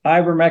as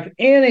ivermectin,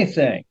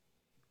 anything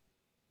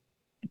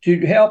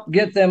to help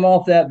get them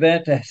off that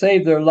vent to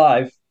save their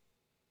life,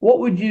 what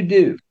would you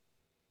do?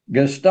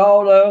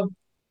 Gastaldo,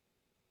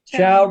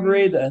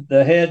 Chowdhury,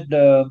 the head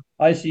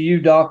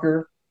ICU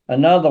doctor,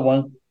 another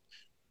one.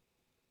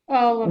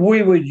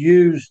 We would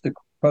use the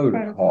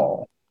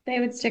protocol. They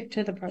would stick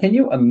to the protocol. Can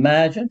you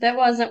imagine? That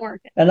wasn't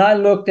working. And I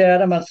looked at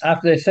them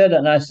after they said it,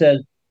 and I said,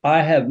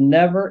 I have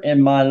never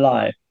in my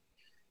life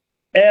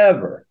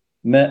ever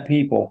met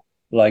people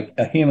like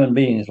human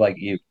beings like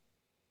you.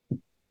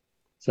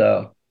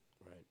 So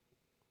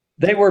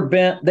they were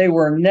bent. They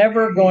were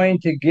never going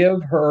to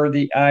give her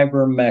the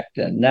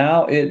ivermectin.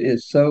 Now it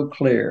is so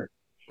clear.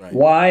 Right.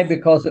 Why?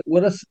 Because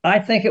I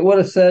think it would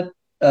have set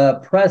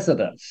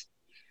precedence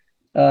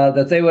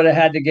that they would have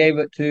had to give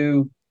it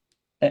to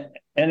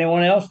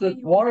anyone else that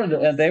wanted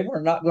it, and they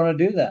were not going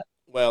to do that.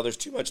 Well, there's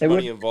too much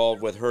money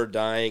involved with her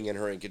dying and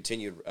her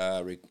continued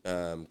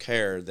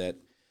care that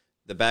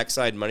the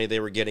backside money they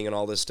were getting and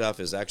all this stuff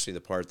is actually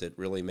the part that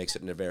really makes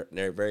it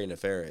very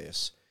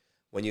nefarious.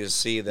 When you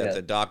see that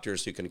the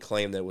doctors who can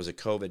claim that it was a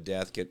COVID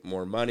death get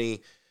more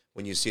money,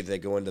 when you see that they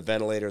go into the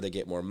ventilator, they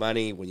get more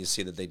money. When you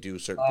see that they do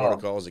certain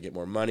protocols, they get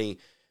more money.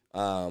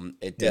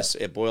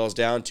 It boils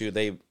down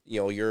to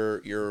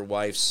your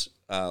wife's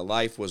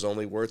life was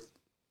only worth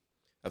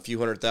a few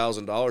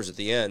 $100,000 at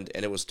the end,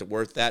 and it was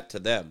worth that to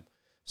them.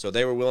 So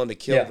they were willing to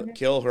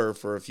kill her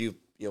for a few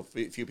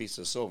pieces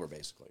of silver,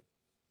 basically.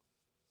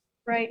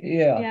 Right.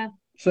 Yeah.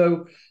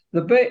 So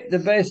the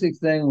basic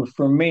thing was,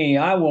 for me,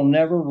 I will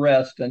never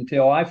rest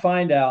until I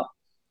find out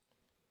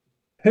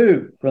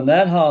who from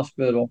that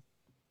hospital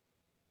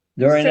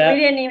during that.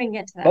 We didn't even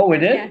get to that. Oh, we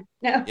did?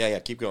 Yeah. No. Yeah.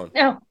 Keep going.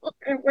 No,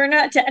 we're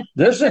not done.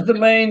 This is the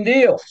main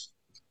deal.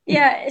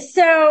 Yeah.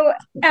 So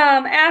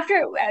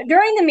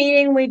during the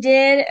meeting, we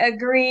did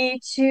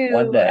agree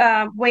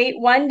to wait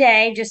 1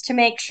 day just to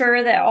make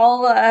sure that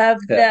all of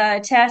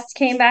the tests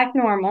came back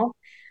normal,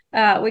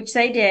 which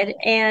they did.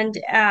 And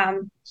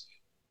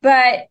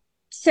but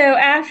so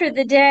after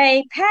the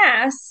day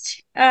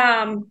passed,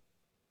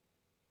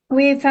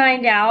 we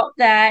find out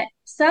that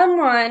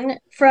someone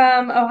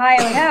from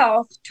Ohio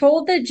Health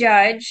told the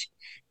judge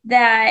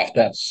that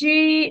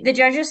the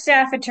judge's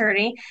staff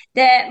attorney,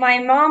 that my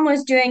mom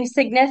was doing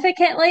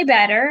significantly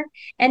better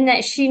and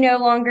that she no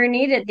longer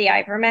needed the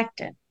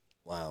ivermectin.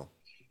 Wow.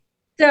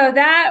 So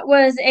that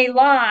was a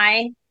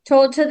lie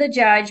told to the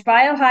judge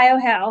by Ohio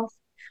Health,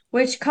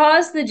 which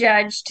caused the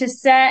judge to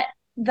set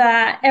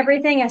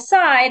everything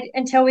aside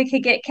until we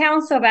could get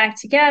counsel back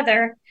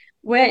together,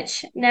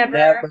 which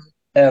never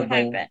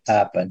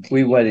happened.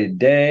 We waited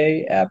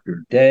day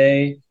after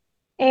day.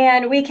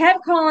 And we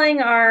kept calling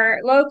our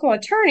local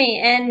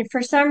attorney, and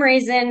for some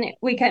reason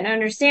we couldn't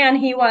understand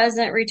he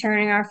wasn't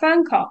returning our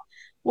phone call.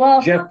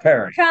 Well, Jeff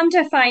Perry. Come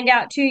to find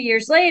out 2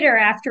 years later,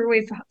 after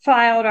we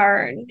filed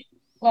our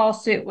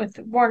lawsuit with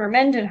Warner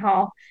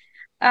Mendenhall,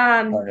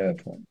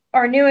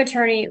 our new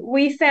attorney,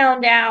 we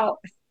found out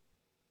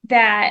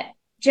that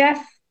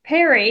Jeff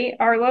Perry,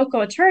 our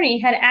local attorney,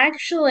 had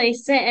actually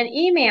sent an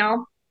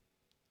email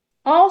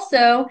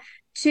also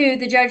to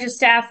the judge's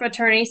staff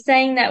attorney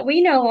saying that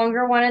we no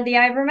longer wanted the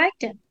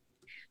ivermectin.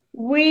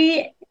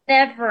 We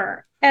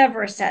never,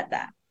 ever said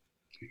that.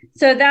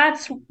 So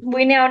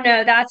we now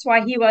know that's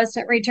why he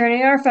wasn't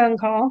returning our phone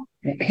call.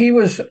 He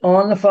was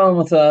on the phone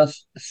with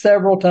us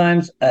several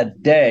times a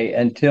day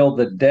until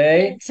the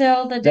day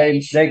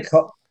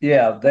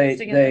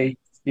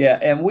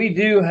and we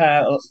do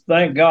have,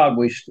 thank God,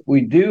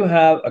 we do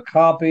have a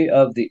copy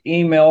of the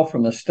email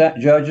from the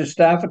judge's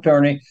staff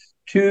attorney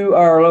to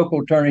our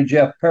local attorney,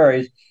 Jeff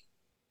Perry,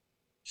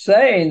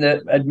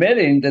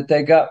 admitting that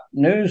they got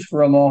news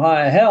from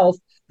Ohio Health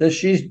that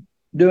she's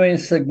doing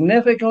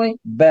significantly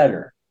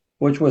better,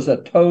 which was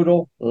a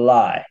total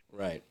lie.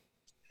 Right.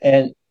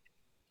 And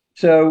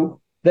so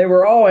they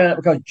were all in it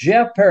because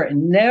Jeff Perry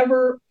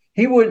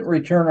he wouldn't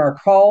return our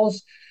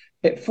calls.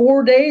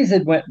 4 days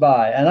had went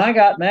by, and I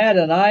got mad,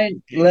 and I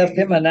left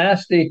him a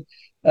nasty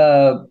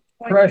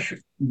fresh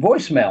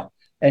voicemail.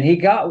 And he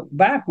got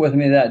back with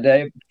me that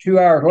day, 2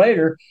 hours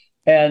later,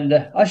 and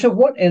I said,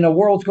 "What in the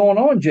world's going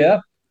on,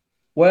 Jeff?"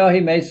 Well, he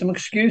made some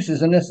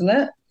excuses and this and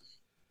that.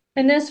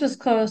 And this was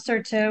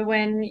closer to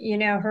when,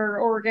 her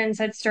organs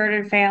had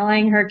started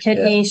failing, her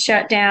kidneys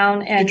shut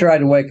down. And she tried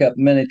to wake up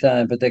many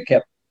times, but they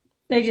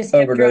just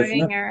kept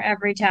drugging her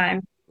every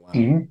time. Wow.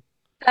 Mm-hmm.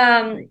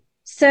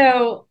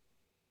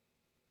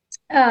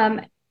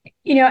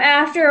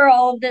 After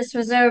all of this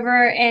was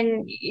over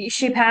and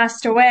she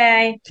passed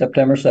away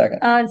September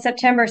 2nd. On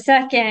September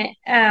 2nd,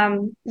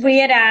 we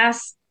had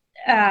asked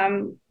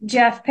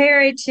Jeff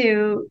Perry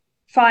to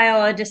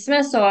file a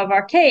dismissal of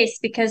our case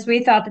because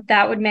we thought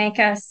that would make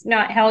us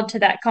not held to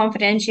that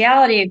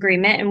confidentiality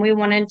agreement, and we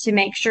wanted to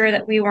make sure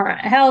that we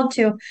weren't held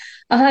to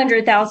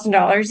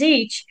 $100,000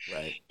 each.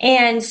 Right.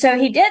 And so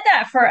he did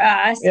that for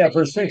us. Yeah,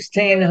 for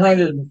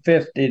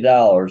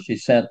 $1,650, he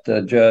sent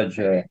the judge.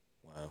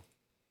 Wow.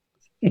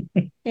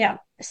 Yeah.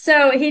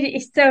 So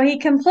he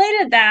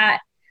completed that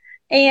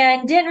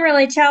and didn't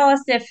really tell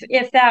us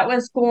if that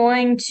was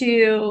going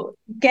to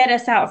get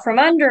us out from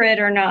under it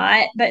or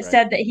not, but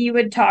said that he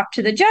would talk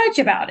to the judge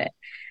about it.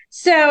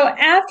 So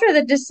after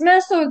the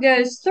dismissal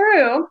goes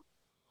through,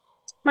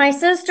 my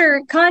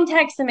sister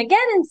contacts him again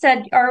and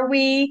said, "Are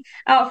we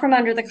out from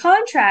under the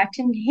contract?"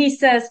 And he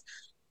says,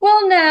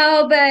 "Well,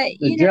 no, but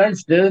the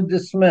judge did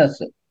dismiss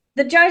it."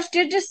 The judge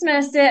did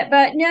dismiss it,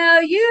 but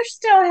no, you're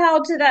still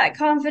held to that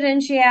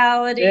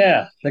confidentiality.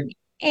 Yeah.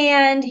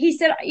 And he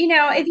said,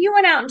 if you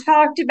went out and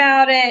talked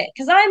about it,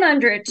 because I'm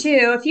under it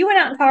too, if you went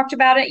out and talked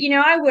about it,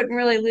 I wouldn't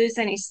really lose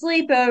any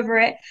sleep over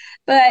it.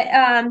 But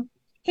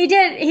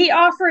he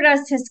offered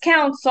us his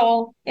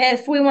counsel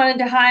if we wanted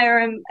to hire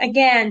him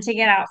again to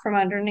get out from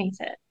underneath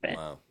it. But,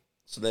 wow.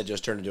 So that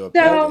just turned into a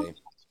payday.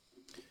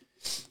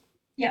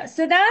 Yeah,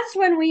 so that's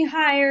when we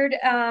hired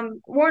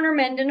Warner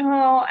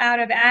Mendenhall out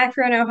of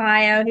Akron,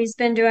 Ohio. He's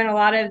been doing a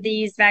lot of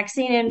these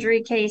vaccine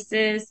injury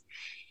cases.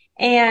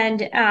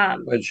 And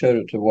we had showed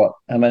it to what?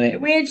 How many?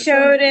 We had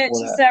showed it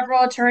to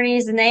several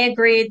attorneys, and they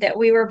agreed that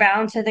we were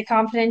bound to the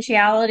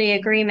confidentiality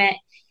agreement.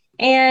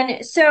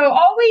 And so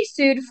all we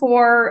sued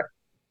for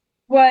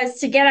was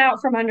to get out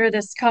from under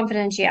this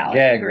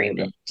confidentiality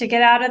agreement, to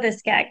get out of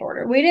this gag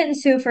order. We didn't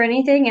sue for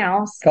anything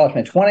else. It cost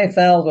me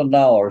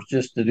 $20,000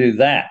 just to do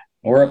that.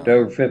 We're up to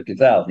over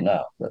 $50,000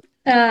 now.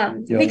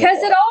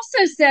 Because it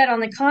also said on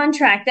the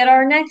contract that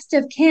our next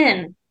of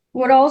kin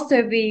would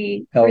also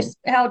be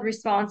held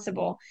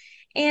responsible.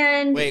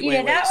 And wait.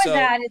 that was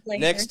added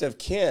later. Next of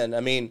kin, I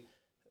mean,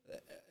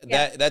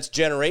 that's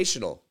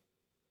generational.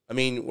 I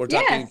mean, we're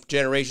talking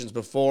generations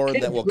before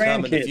and that will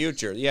come in the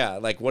future. Yeah,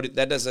 like what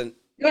that doesn't.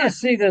 You got to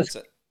see this.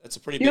 That's a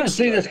pretty big. You got to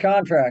see this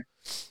contract.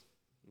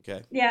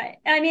 Okay. Yeah,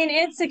 I mean,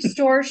 it's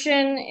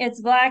extortion,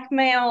 it's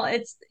blackmail,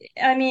 it's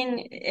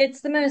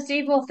the most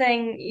evil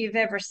thing you've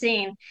ever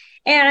seen.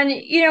 And,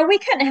 we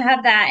couldn't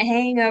have that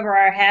hanging over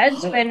our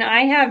heads. When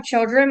I have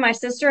children, my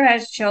sister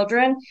has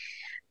children.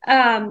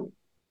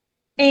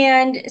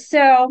 And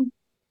so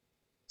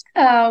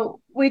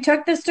we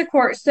took this to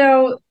court.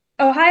 So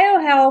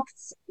Ohio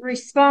Health's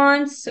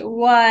response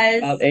was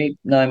about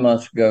 8-9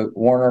 months ago.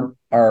 Warner,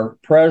 our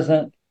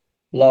present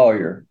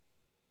lawyer,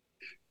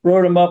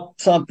 wrote them up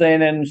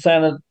something and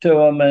sent it to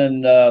them,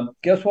 and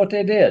guess what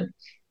they did?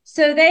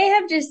 So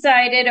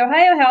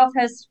Ohio Health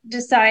has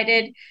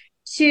decided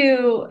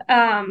to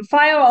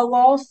file a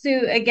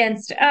lawsuit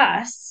against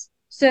us.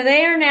 So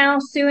they are now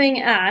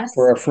suing us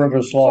for a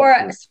frivolous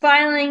lawsuit. For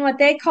filing what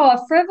they call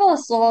a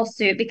frivolous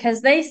lawsuit,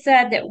 because they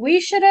said that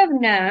we should have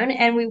known,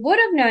 and we would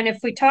have known if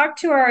we talked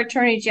to our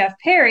attorney, Jeff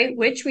Perry,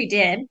 which we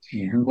did.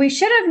 Mm-hmm. We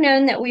should have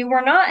known that we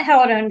were not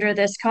held under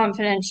this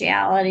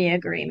confidentiality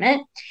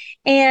agreement.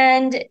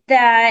 And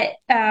that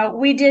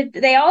we did.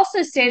 They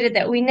also stated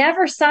that we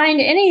never signed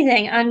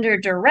anything under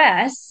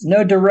duress.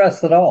 No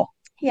duress at all.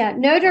 Yeah,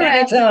 no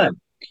duress. Anytime.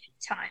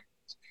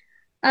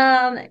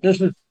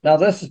 This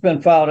has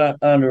been filed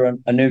under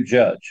a new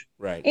judge.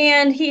 Right.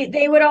 And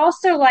they would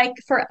also like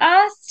for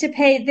us to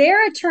pay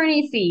their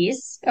attorney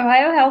fees,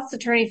 Ohio Health's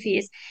attorney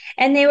fees,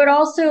 and they would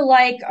also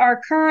like our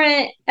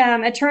current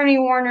attorney,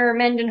 Warner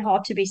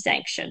Mendenhall, to be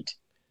sanctioned.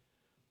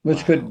 which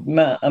Wow.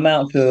 could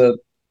amount to,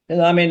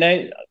 and I mean,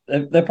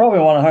 they probably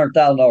want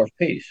 $100,000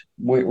 a piece.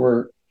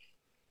 We're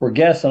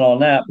guessing on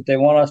that, but they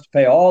want us to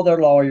pay all their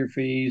lawyer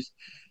fees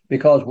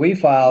because we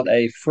filed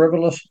a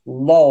frivolous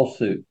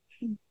lawsuit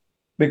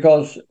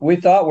because we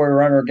thought we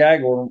were under a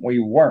gag order. We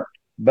weren't,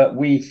 but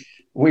we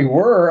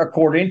were,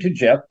 according to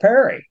Jeff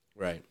Perry.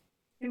 Right.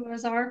 It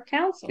was our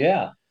counsel.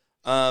 Yeah.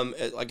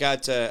 I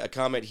got a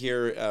comment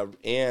here.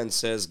 Ann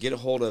says, get a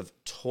hold of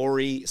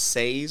Tori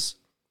Says,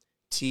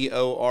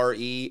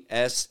 Toresays.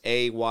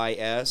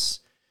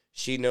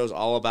 She knows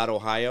all about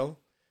Ohio,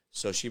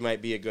 so she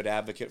might be a good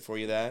advocate for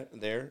you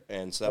there.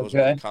 And so that was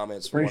one of the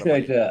comments from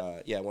Appreciate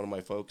that. one of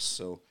my folks.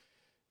 So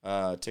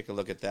take a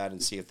look at that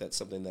and see if that's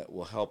something that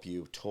will help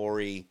you.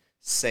 Tori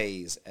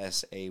Says,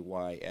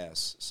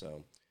 Says.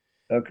 So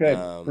Okay,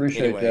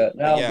 appreciate anyway, that.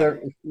 Now, yeah.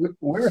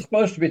 we're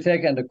supposed to be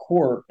taken to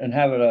court and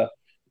having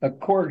a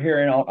court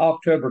hearing on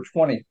October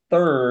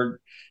 23rd.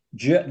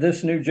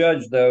 This new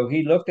judge, though,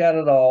 he looked at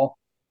it all,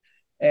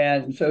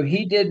 and so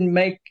he didn't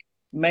make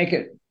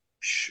it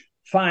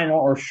final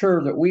or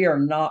sure that we are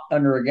not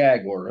under a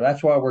gag order.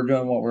 That's why we're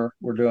doing what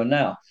we're doing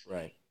now.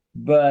 Right.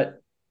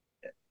 But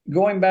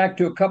going back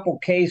to a couple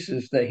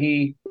cases that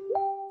he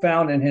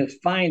found in his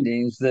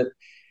findings that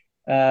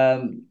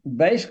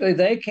basically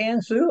they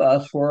can sue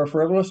us for a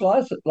frivolous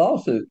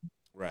lawsuit.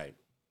 Right.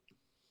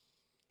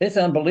 It's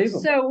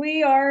unbelievable. So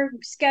we are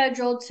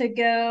scheduled to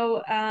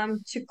go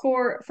to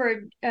court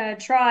for a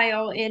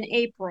trial in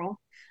April.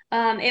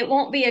 It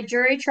won't be a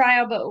jury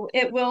trial, but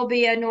it will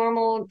be a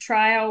normal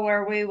trial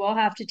where we will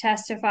have to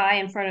testify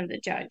in front of the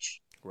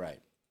judge. Right.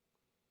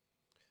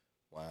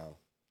 Wow.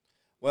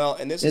 Well,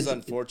 and this is It's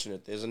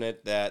unfortunate, isn't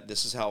it? That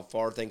this is how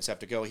far things have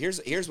to go.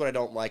 Here's what I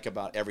don't like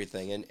about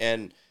everything,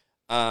 and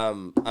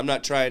I'm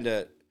not trying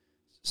to,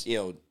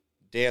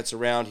 dance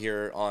around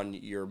here on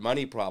your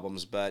money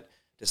problems, but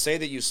to say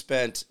that you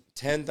spent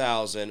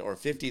 10,000 or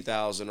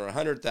 50,000 or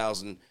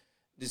 100,000,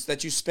 is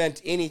that you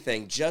spent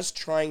anything just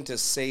trying to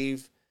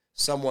save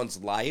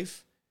someone's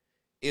life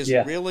is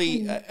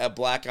really a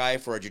black eye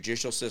for our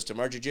judicial system.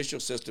 Our judicial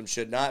system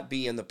should not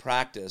be in the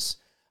practice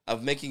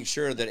of making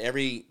sure that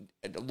every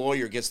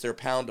lawyer gets their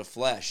pound of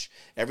flesh,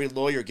 every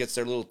lawyer gets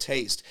their little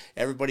taste,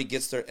 everybody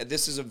gets their.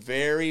 This is a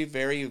very,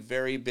 very,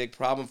 very big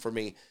problem for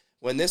me.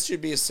 When this should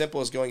be as simple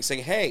as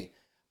saying, "Hey,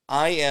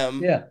 I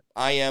am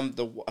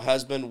the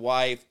husband,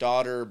 wife,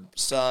 daughter,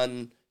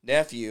 son,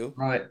 nephew.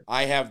 right.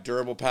 I have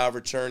durable power of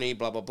attorney.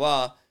 Blah blah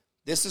blah.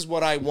 This is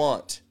what I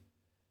want."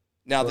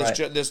 Now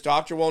this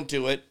doctor won't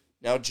do it.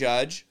 Now,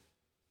 judge,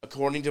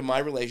 according to my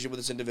relationship with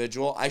this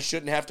individual, I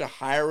shouldn't have to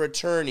hire an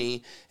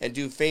attorney and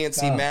do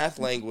fancy math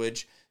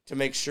language to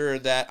make sure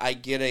that I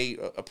get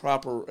a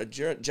proper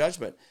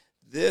judgment.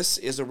 This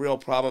is a real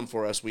problem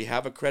for us. We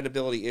have a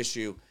credibility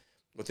issue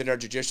within our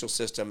judicial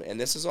system, and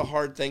this is a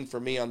hard thing for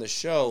me on the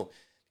show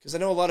because I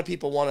know a lot of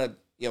people want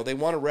to, they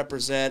want to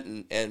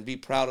represent and be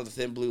proud of the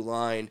thin blue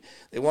line.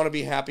 They want to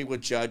be happy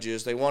with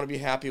judges. They want to be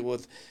happy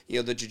with,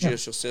 the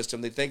judicial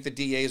system. They think the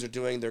DAs are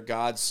doing their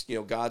God's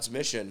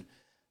mission.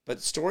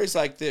 But stories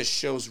like this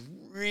shows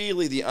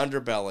really the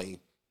underbelly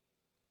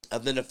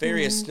of the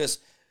nefariousness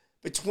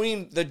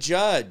between the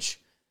judge,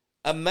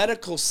 a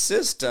medical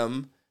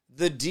system,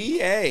 the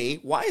DA.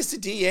 Why is the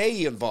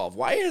DA involved?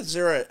 Why is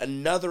there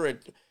another?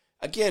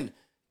 Again,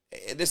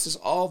 this is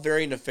all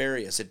very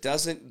nefarious. It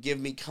doesn't give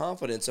me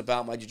confidence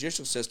about my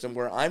judicial system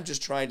where I'm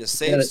just trying to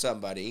save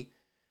somebody,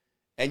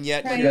 and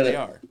yet here they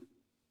are.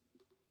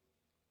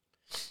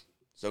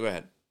 So go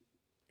ahead.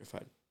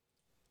 You're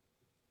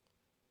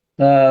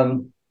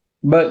fine.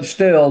 But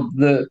still,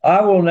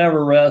 I will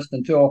never rest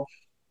until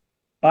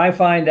I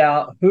find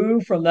out who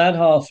from that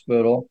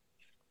hospital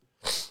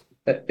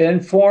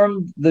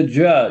informed the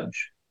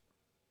judge,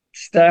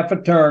 staff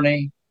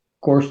attorney,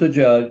 of course, the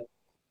judge,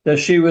 that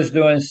she was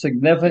doing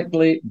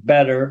significantly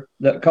better,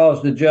 that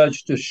caused the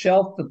judge to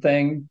shelf the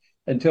thing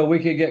until we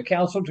could get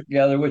counsel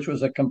together, which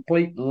was a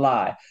complete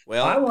lie.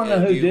 Well, I want to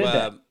know who did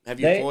that.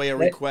 Have you FOIA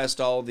request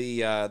all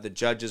the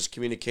judge's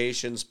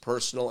communications,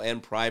 personal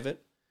and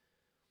private?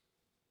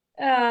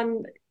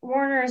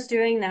 Warner is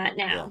doing that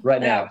now. Yeah.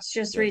 Right now. It's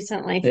just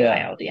recently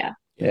filed.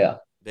 Yeah.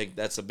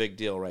 That's a big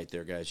deal right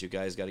there, guys. You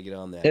guys got to get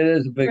on that. It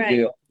is a big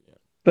deal.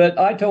 But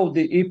I told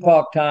the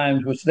Epoch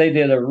Times, which they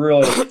did a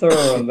really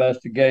thorough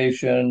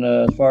investigation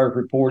as far as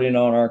reporting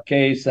on our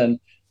case. And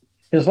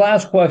his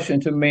last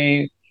question to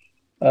me,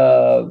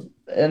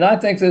 and I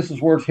think this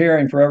is worth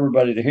hearing for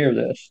everybody to hear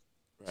this,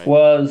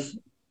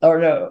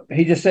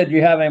 he just said, "Do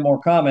you have any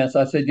more comments?"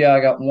 I said, "Yeah, I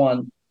got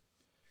one.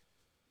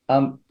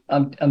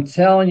 I'm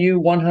telling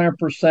you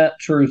 100%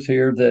 truth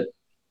here that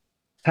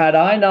had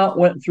I not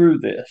went through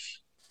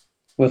this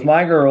with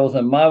my girls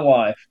and my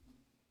wife,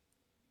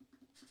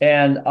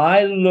 and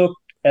I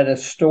looked at a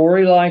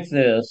story like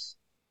this,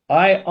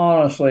 I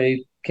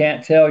honestly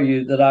can't tell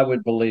you that I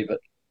would believe it."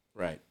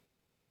 Right.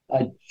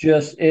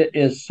 It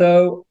is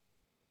so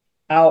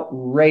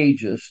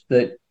outrageous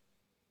that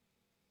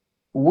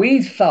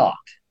we thought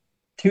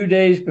 2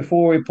 days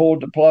before we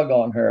pulled the plug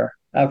on her,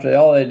 after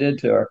all they did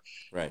to her,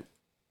 right,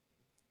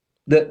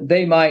 that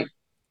they might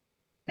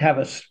have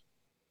us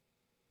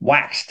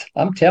waxed.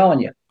 I'm telling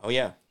you, Oh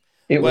yeah.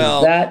 it was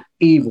Well, that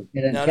evil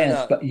and no, no, intense.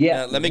 no. But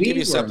yet Let me give we you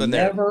were something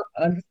there. never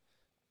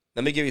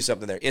Let me give you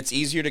something there. It's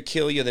easier to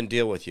kill you than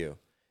deal with you.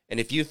 And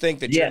if you think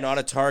that you're not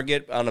yes. a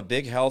target on a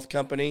big health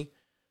company,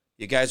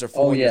 you guys are Oh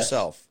fooling yes.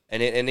 yourself.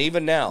 And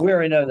even now, We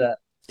already know that.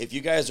 if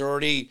you guys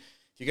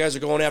are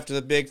going after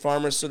the big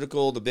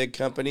pharmaceutical, the big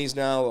companies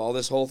now, all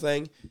this whole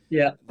thing,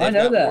 Yeah, I they've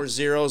know got that. more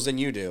zeros than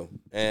you do,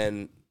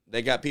 and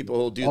they got people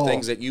who'll do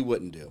things Oh, that you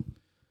wouldn't do.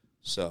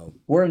 So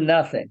we're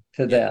nothing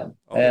to yeah. them.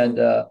 Oh yeah.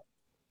 And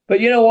but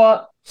you know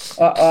what?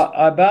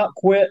 I about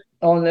quit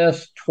on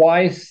this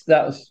twice.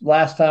 That was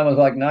last time was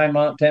like 9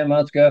 months, 10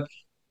 months ago.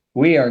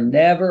 We are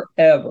never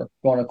ever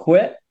going to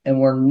quit, and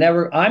we're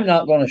never. I'm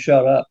not going to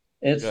shut up.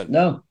 It's Good.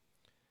 no,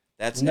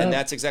 no.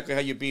 That's exactly how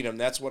you beat them.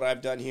 That's what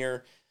I've done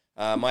here.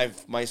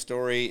 My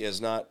story is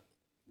not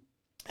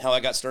how I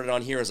got started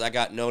on here. Is I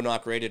got no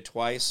knock rated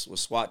twice with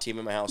SWAT team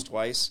in my house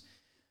twice.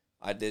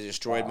 They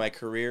destroyed Wow. my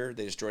career.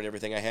 They destroyed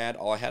everything I had.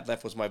 All I had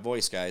left was my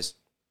voice, guys.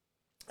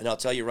 And I'll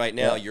tell you right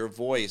now, Yeah, your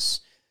voice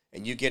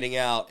and you getting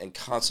out and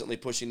constantly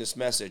pushing this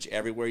message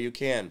everywhere you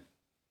can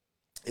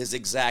is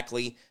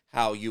exactly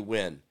how you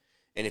win.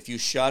 And if you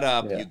shut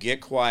up, yeah. you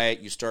get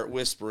quiet, you start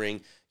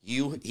whispering,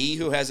 he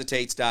who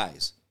hesitates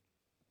dies.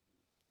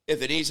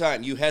 If at any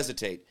time you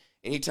hesitate,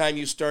 anytime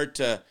you start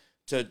to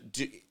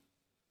do,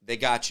 they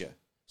got you.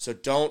 So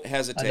don't I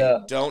hesitate.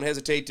 know. Don't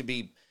hesitate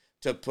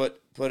to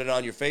put it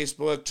on your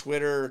Facebook,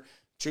 Twitter,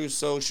 Truth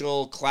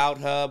Social, Cloud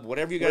Hub,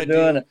 whatever you got We're to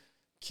doing do. it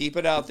Keep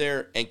it out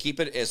there and keep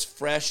it as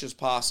fresh as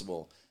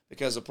possible.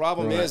 Because the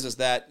problem right. is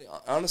that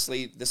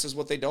honestly, this is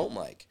what they don't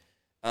like.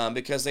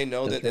 Because they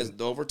know That's that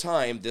right. over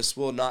time this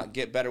will not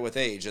get better with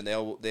age, and they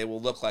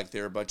will look like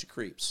they're a bunch of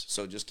creeps.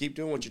 So just keep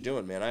doing what you're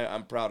doing, man.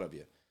 I'm proud of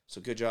you. So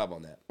good job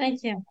on that.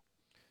 Thank you.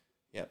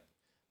 Yep.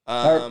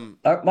 Our, Um,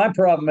 my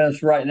problem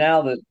is right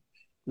now that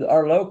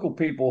our local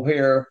people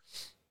here,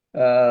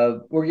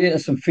 we're getting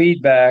some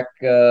feedback.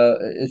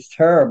 It's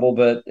terrible,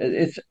 but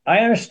it's I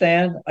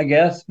understand, I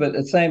guess, but at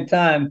the same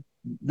time,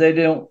 they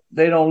don't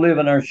live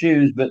in our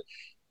shoes. But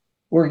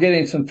we're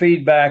getting some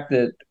feedback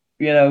that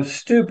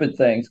stupid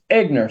things,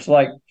 ignorance,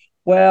 like,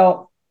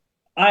 well,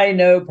 I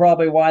know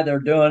probably why they're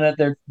doing it.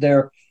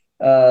 They're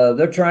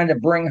trying to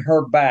bring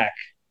her back.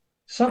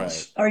 Some,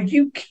 right. are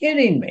you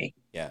kidding me?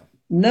 Yeah.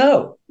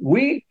 No,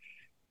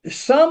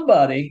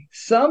 somebody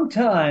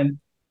sometime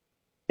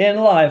in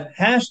life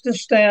has to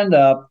stand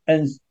up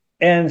and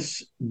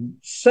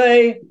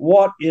say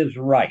what is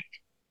right,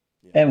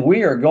 Yeah. and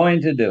we are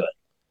going to do it.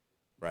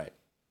 Right.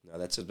 No,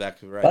 that's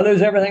exactly If I right.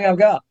 lose everything I've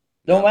got,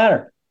 don't No.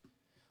 matter.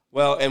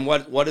 Well, and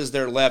what is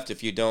there left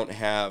if you don't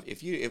have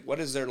if what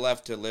is there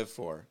left to live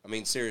for? I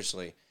mean,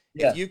 seriously,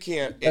 if Yeah, you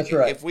can't, that's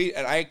right. if we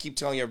and I keep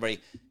telling everybody,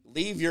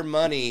 leave your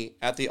money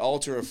at the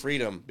altar of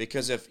freedom,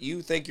 because if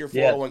you think your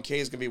Yes, 401k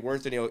is going to be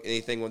worth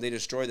anything when they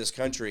destroy this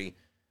country,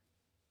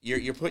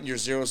 you're putting your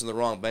zeros in the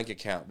wrong bank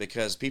account,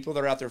 because people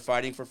that are out there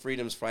fighting for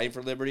freedoms, fighting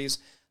for liberties,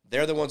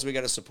 they're the ones we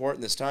got to support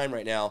in this time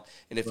right now.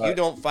 And if you right.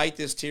 don't fight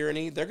this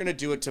tyranny, they're going to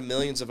do it to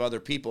millions of other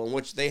people, in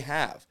which they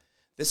have.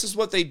 This is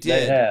what they They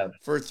did have.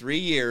 for 3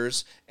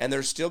 years, and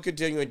they're still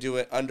continuing to do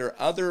it under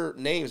other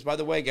names. By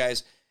the way,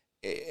 guys,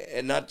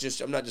 and not just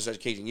I'm not just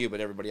educating you,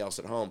 but everybody else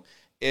at home,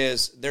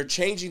 is they're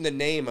changing the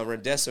name of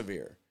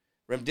remdesivir.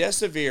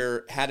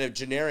 Remdesivir had a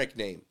generic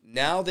name.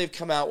 Now they've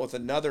come out with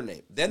another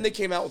name. Then they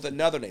came out with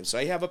another name. So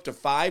I have up to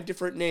 5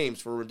 different names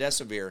for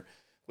remdesivir,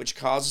 which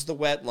causes the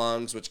wet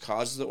lungs, which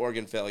causes the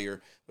organ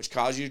failure, which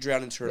causes you to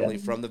drown Yeah, internally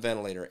from the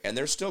ventilator. And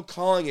they're still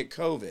calling it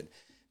COVID.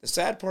 The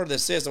sad part of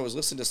this is, I was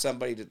listening to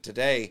somebody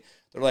today.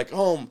 They're like,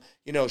 "Oh,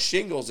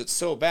 shingles. It's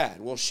so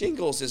bad." Well,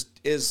 shingles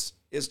is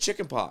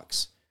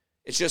chickenpox.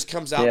 It just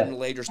comes out in yeah. a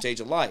later stage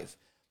of life.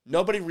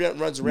 Nobody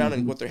runs around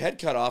and Hmm. with their head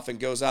cut off and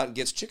goes out and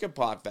gets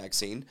chickenpox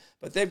vaccine,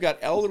 but they've got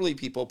elderly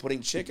people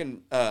putting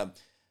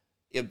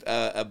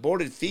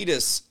aborted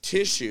fetus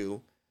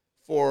tissue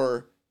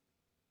for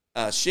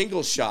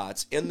shingles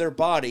shots in their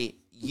body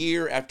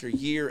year after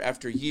year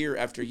after year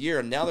after year,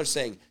 and now they're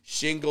saying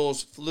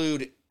shingles, flu,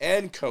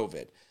 and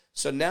COVID.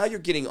 So now you're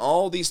getting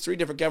all these 3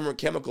 different government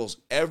chemicals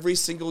every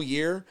single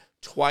year,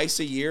 twice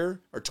a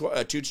year, or two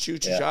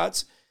Yeah,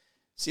 shots.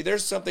 See,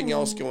 there's something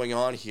else Mm. going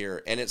on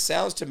here, and it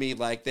sounds to me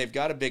like they've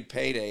got a big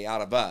payday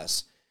out of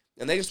us,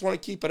 and they just want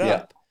to keep it yeah.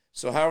 up.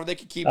 So however they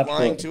can keep lying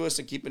Absolutely, to us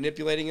and keep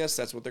manipulating us,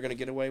 that's what they're going to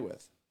get away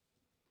with.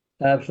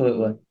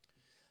 absolutely.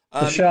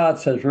 The Um,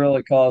 shots has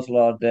really caused a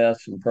lot of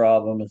deaths and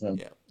problems, and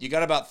yeah, you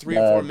got about 3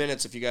 or 4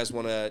 minutes if you guys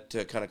want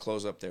to kind of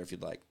close up there, if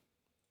you'd like.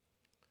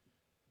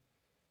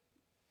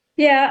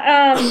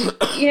 Yeah,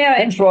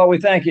 first of all, we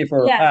thank you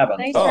for yeah, having us.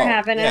 thanks for Oh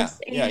having yeah, us.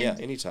 yeah, yeah. And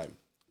Anytime.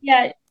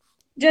 yeah,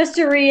 just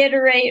to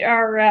reiterate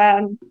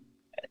our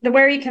the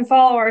where you can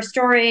follow our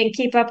story and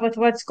keep up with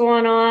what's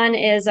going on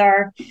is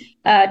our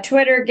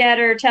Twitter,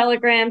 Getter,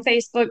 Telegram,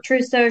 Facebook,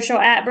 True Social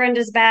at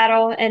Brenda's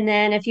Battle. And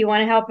then if you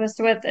want to help us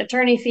with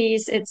attorney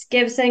fees, it's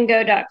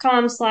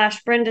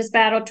gibsongo.com/Brenda's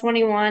Battle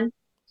 21.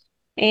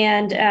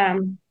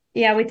 And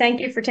yeah, we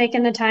thank you for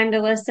taking the time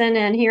to listen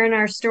and hearing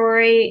our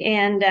story.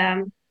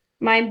 And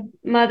my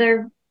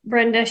mother,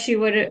 Brenda, she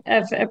would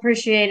have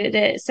appreciated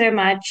it so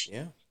much.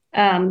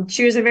 Yeah.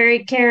 She was a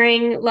very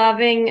caring,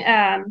 loving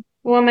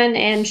woman,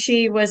 and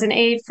she was an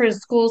aide for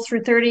schools for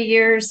 30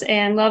 years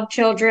and loved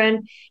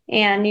children.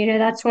 And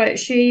that's what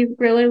she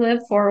really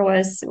lived for,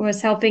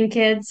 was helping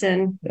kids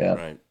and Yeah.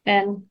 Right.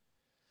 and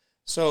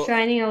So,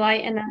 shining a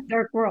light in that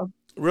dark world.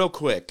 real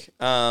quick,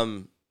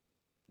 Don,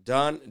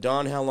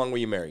 how long were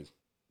you married?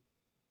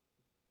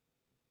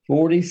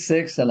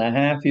 46 and a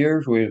half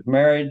years. We was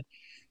married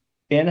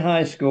in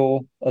high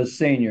school as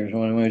seniors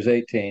when we was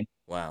 18.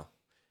 Wow.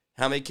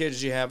 How many kids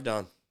did you have,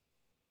 Don?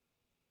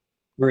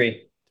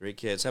 Three. 3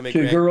 kids. How many Two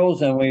grand?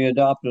 girls, and we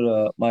adopted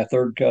my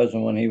third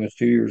cousin when he was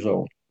 2 years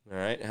old. All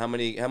right. How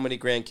many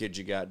grandkids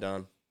you got,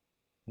 Don?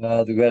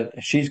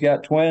 She's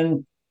got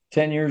twin,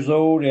 10 years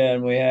old,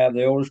 and we have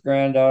the oldest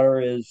granddaughter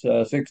is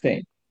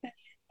 16.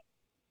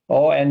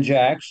 Oh, and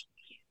Jax.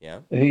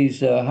 Yeah.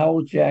 He's how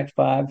old is Jax?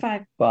 Five?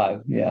 Five.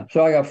 Five, yeah.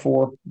 So I got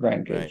four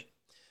grandkids. Right.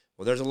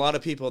 Well, there's a lot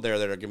of people there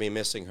that are going to be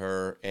missing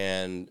her,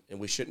 and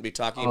we shouldn't be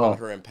talking Oh. about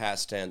her in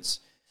past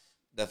tense.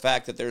 The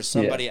fact that there's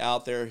somebody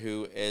out there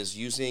who is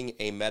using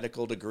a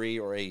medical degree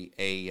or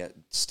a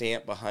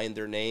stamp behind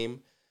their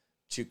name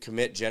to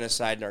commit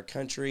genocide in our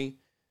country,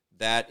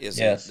 that is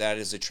Yes. that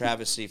is a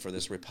travesty for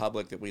this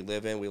republic that we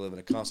live in. We live in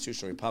a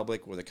constitutional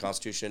republic where the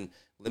Constitution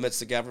limits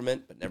the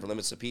government but never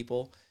limits the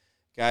people.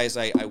 Guys,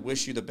 I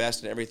wish you the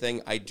best in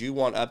everything. I do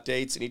want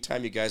updates.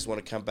 Anytime you guys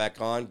want to come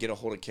back on, get a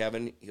hold of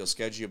Kevin. He'll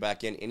schedule you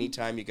back in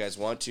anytime you guys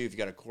want to. If you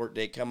got a court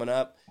date coming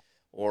up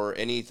or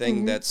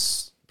anything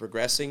that's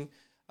progressing,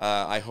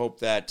 I hope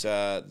that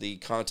the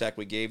contact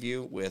we gave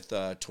you with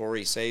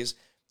Tori says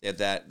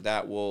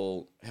that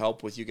will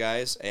help with you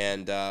guys.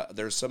 And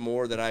there's some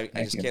more that I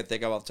just can't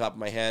think of off the top of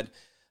my head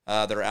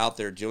that are out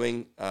there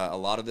doing a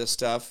lot of this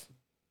stuff.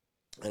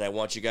 And I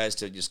want you guys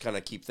to just kind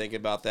of keep thinking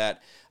about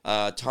that.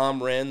 Tom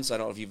Renz, I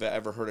don't know if you've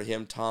ever heard of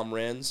him, Tom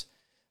Renz.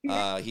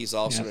 He's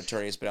also an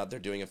attorney. He's been out there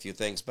doing a few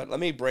things. But let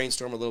me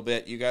brainstorm a little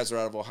bit. You guys are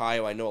out of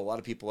Ohio. I know a lot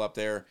of people up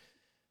there.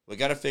 We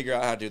got to figure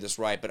out how to do this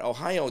right. But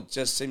Ohio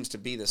just seems to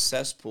be the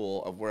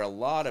cesspool of where a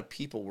lot of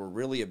people were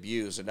really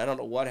abused. And I don't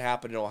know what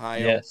happened in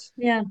Ohio Yes.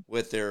 Yeah.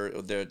 with their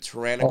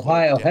tyrannical.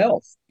 Ohio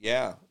Health.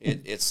 Yeah,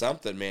 it's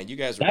something, man. You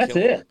guys are That's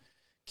killing it. them.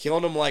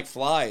 Killing them like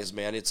flies,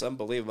 man. It's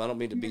unbelievable. I don't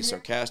mean to be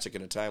sarcastic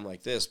in a time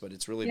like this, but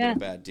it's really been a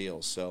bad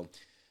deal. So,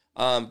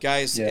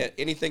 guys,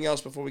 anything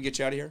else before we get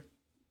you out of here?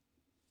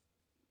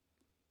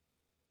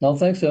 Don't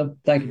think so.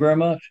 Thank you very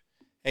much.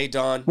 Hey,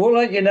 Don. We'll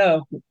let you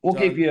know. We'll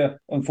Don. keep you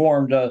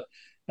informed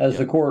as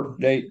the court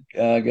date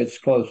gets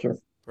closer.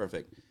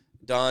 Perfect.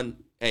 Don,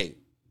 hey,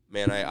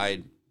 man,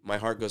 I my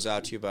heart goes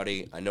out to you,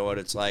 buddy. I know what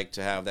it's like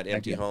to have that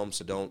empty home,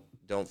 so don't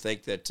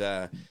think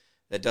that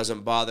that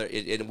doesn't bother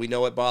it. We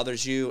know it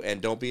bothers you,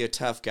 and don't be a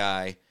tough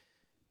guy.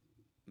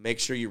 Make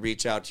sure you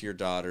reach out to your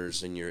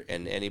daughters and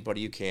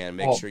anybody you can.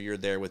 Make sure you're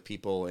there with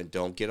people, and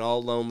don't get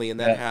all lonely in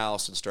that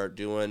house and start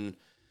doing.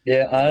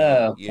 Yeah, I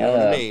know. You know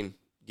what I mean?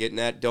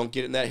 Don't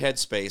get in that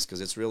headspace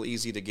because it's real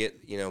easy to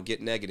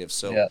get negative.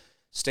 So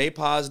stay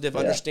positive.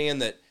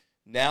 Understand that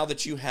now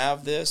that you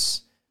have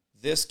this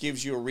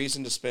gives you a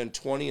reason to spend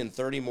 20 and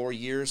 30 more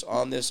years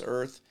on this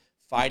earth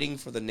fighting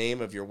for the name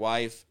of your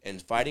wife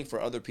and fighting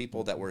for other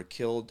people that were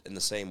killed in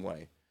the same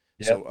way.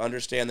 Yep. So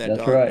understand that,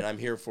 Don, and I'm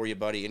here for you,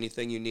 buddy.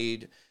 Anything you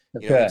need,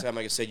 anytime,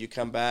 like I said, you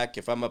come back.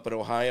 If I'm up in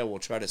Ohio, we'll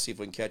try to see if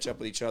we can catch up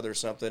with each other or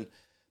something.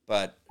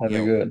 But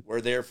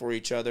we're there for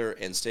each other,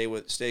 and stay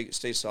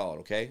solid,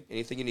 okay?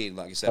 Anything you need,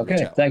 like I said,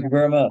 reach out. Thank you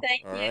very much.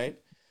 Thank All you.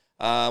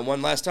 right.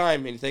 One last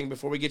time, anything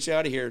before we get you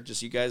out of here?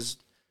 Just you guys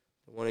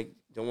don't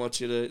want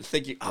you to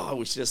think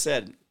we should have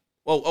said.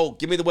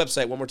 Give me the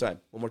website one more time.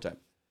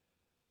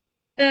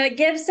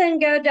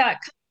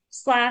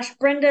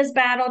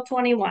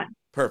 GibsonGo.com/Brenda'sBattle21.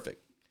 Perfect.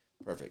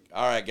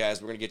 All right, guys,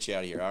 we're gonna get you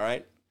out of here. All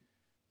right.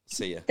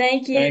 See ya.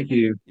 Thank you. Thank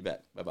you. You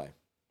bet. Bye-bye.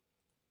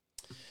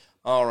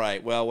 All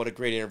right. Well, what a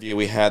great interview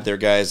we had there,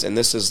 guys. And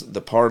this is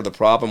the part of the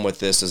problem with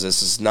this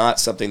is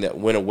not something that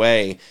went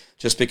away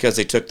just because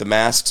they took the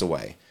masks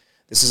away.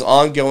 This is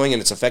ongoing,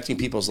 and it's affecting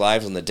people's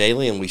lives on the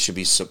daily, and we should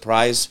be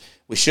surprised.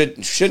 We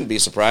shouldn't be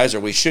surprised, or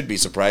we should be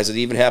surprised it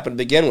even happened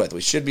to begin with.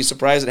 We should be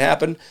surprised it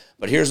happened,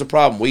 but here's the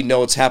problem. We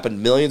know it's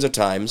happened millions of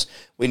times.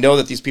 We know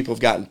that these people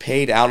have gotten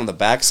paid out on the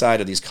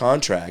backside of these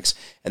contracts,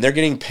 and they're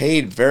getting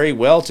paid very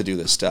well to do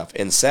this stuff.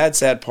 And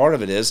sad part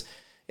of it is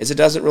it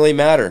doesn't really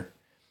matter.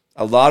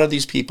 A lot of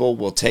these people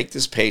will take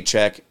this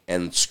paycheck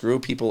and screw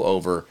people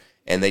over,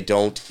 and they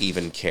don't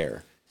even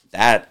care.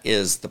 That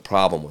is the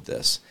problem with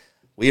this.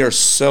 We are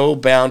so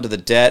bound to the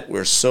debt.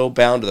 We're so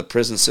bound to the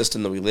prison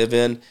system that we live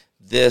in.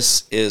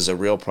 This is a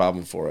real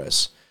problem for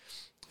us.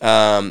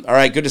 All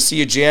right, good to see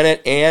you,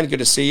 Janet. Ann, good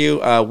to see you.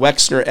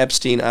 Wexner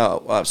Epstein.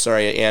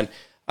 Sorry, Ann.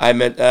 I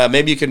meant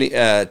maybe you can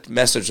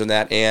message on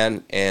that,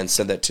 Ann, and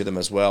send that to them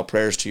as well.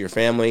 Prayers to your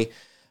family.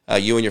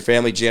 You and your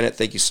family, Janet,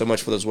 thank you so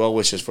much for those well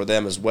wishes for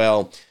them as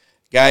well.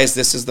 Guys,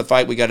 this is the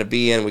fight we got to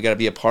be in. We got to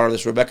be a part of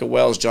this. Rebecca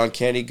Wells, John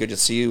Kennedy, good to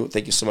see you.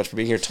 Thank you so much for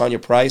being here. Tanya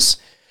Price.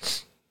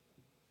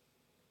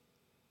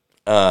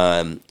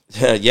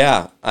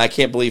 Yeah, I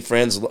can't believe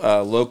friends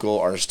local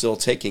are still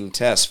taking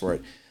tests for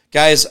it.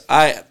 Guys,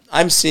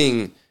 I'm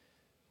seeing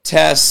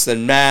tests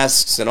and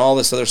masks and all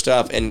this other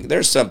stuff, and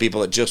there's some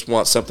people that just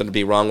want something to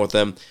be wrong with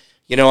them.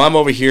 I'm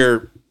over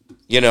here,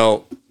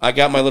 I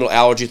got my little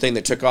allergy thing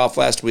that took off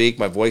last week.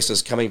 My voice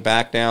is coming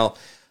back now.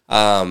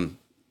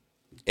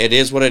 It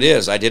is what it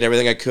is. I did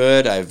everything I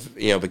could. I've,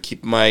 been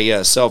keeping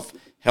myself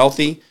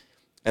healthy,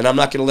 and I'm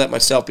not going to let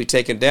myself be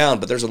taken down.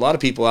 But there's a lot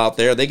of people out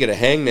there, they get a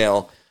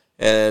hangnail,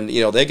 and,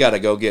 they got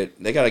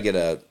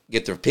to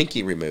get their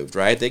pinky removed,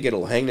 right? They get a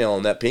hangnail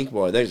on that pink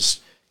boy. They're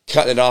just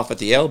cutting it off at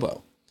the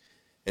elbow.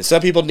 And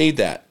some people need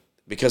that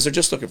because they're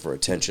just looking for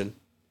attention.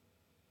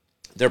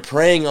 They're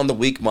preying on the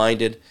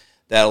weak-minded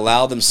that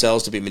allow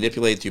themselves to be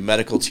manipulated through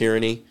medical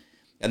tyranny.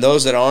 And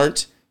those that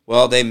aren't,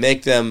 well, they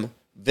make them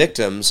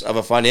victims of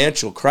a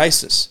financial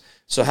crisis.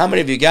 So how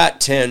many of you got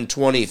 $10,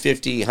 $20,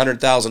 $50,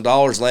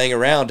 $100,000 laying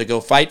around to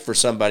go fight for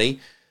somebody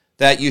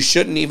that you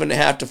shouldn't even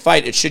have to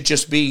fight? It should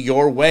just be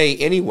your way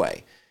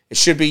anyway. It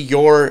should be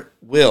your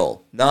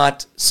will,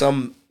 not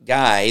some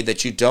guy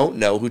that you don't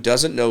know who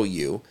doesn't know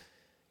you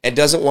and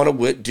doesn't want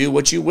to do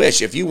what you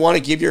wish. If you want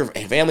to give your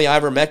family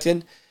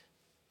ivermectin,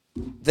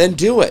 then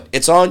do it.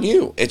 It's on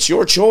you. It's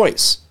your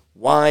choice.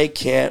 Why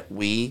can't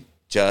we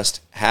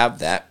just have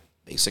that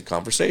basic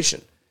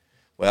conversation?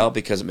 Well,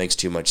 because it makes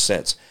too much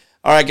sense.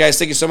 All right, guys,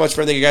 thank you so much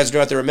for everything you guys are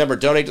doing out there. Remember,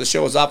 donate to the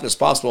show as often as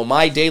possible.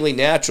 My Daily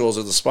Naturals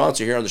is the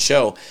sponsor here on the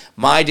show.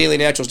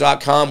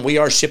 MyDailyNaturals.com. We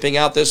are shipping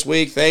out this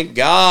week. Thank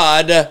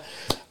God.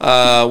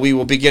 We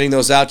will be getting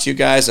those out to you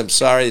guys. I'm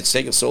sorry it's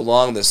taking so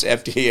long. This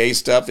FDA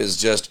stuff is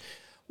just,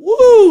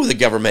 woo, the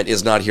government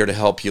is not here to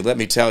help you, let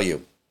me tell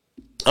you.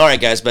 All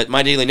right, guys, but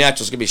My Daily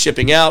Naturals is going to be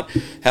shipping out.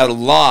 Had a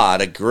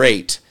lot of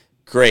great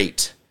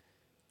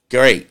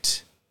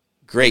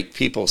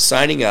people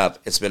signing up.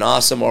 It's been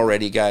awesome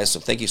already, guys, so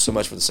thank you so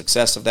much for the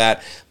success of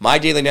that.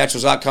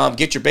 MyDailyNaturals.com.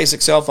 Get your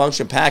basic cell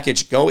function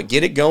package.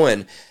 Get it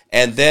going,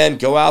 and then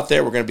go out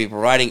there. We're going to be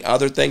providing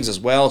other things as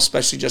well,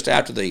 especially just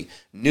after the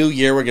new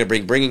year. We're going to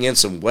be bringing in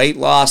some weight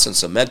loss and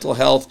some mental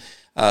health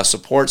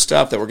support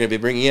stuff that we're going to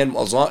be bringing in,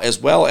 as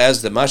well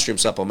as the mushroom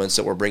supplements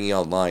that we're bringing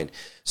online.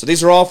 So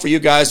these are all for you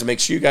guys to make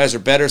sure you guys are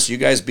better, so you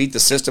guys beat the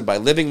system by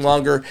living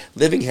longer,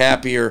 living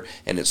happier,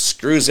 and it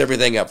screws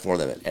everything up for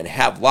them, and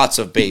have lots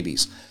of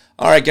babies.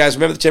 All right, guys,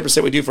 remember the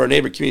 10% we do for our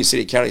neighbor, community,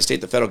 city, county, state,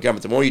 the federal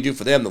government. The more you do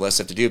for them, the less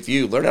they have to do for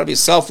you. Learn how to be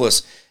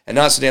selfless and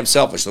not so damn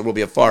selfish. Then we'll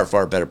be a far,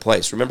 far better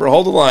place. Remember,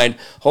 hold the line,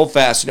 hold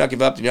fast, do not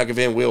give up, do not give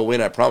in. We'll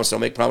win. I promise.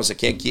 Don't make promises I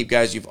can't keep,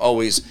 guys. You've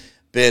always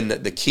been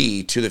the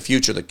key to the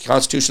future. The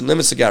Constitution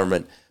limits the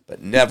government, but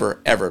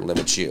never, ever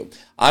limits you.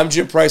 I'm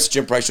Jim Price,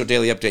 Jim Price Show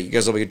Daily Update. You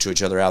guys will be good to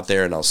each other out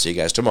there, and I'll see you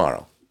guys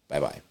tomorrow.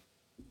 Bye-bye.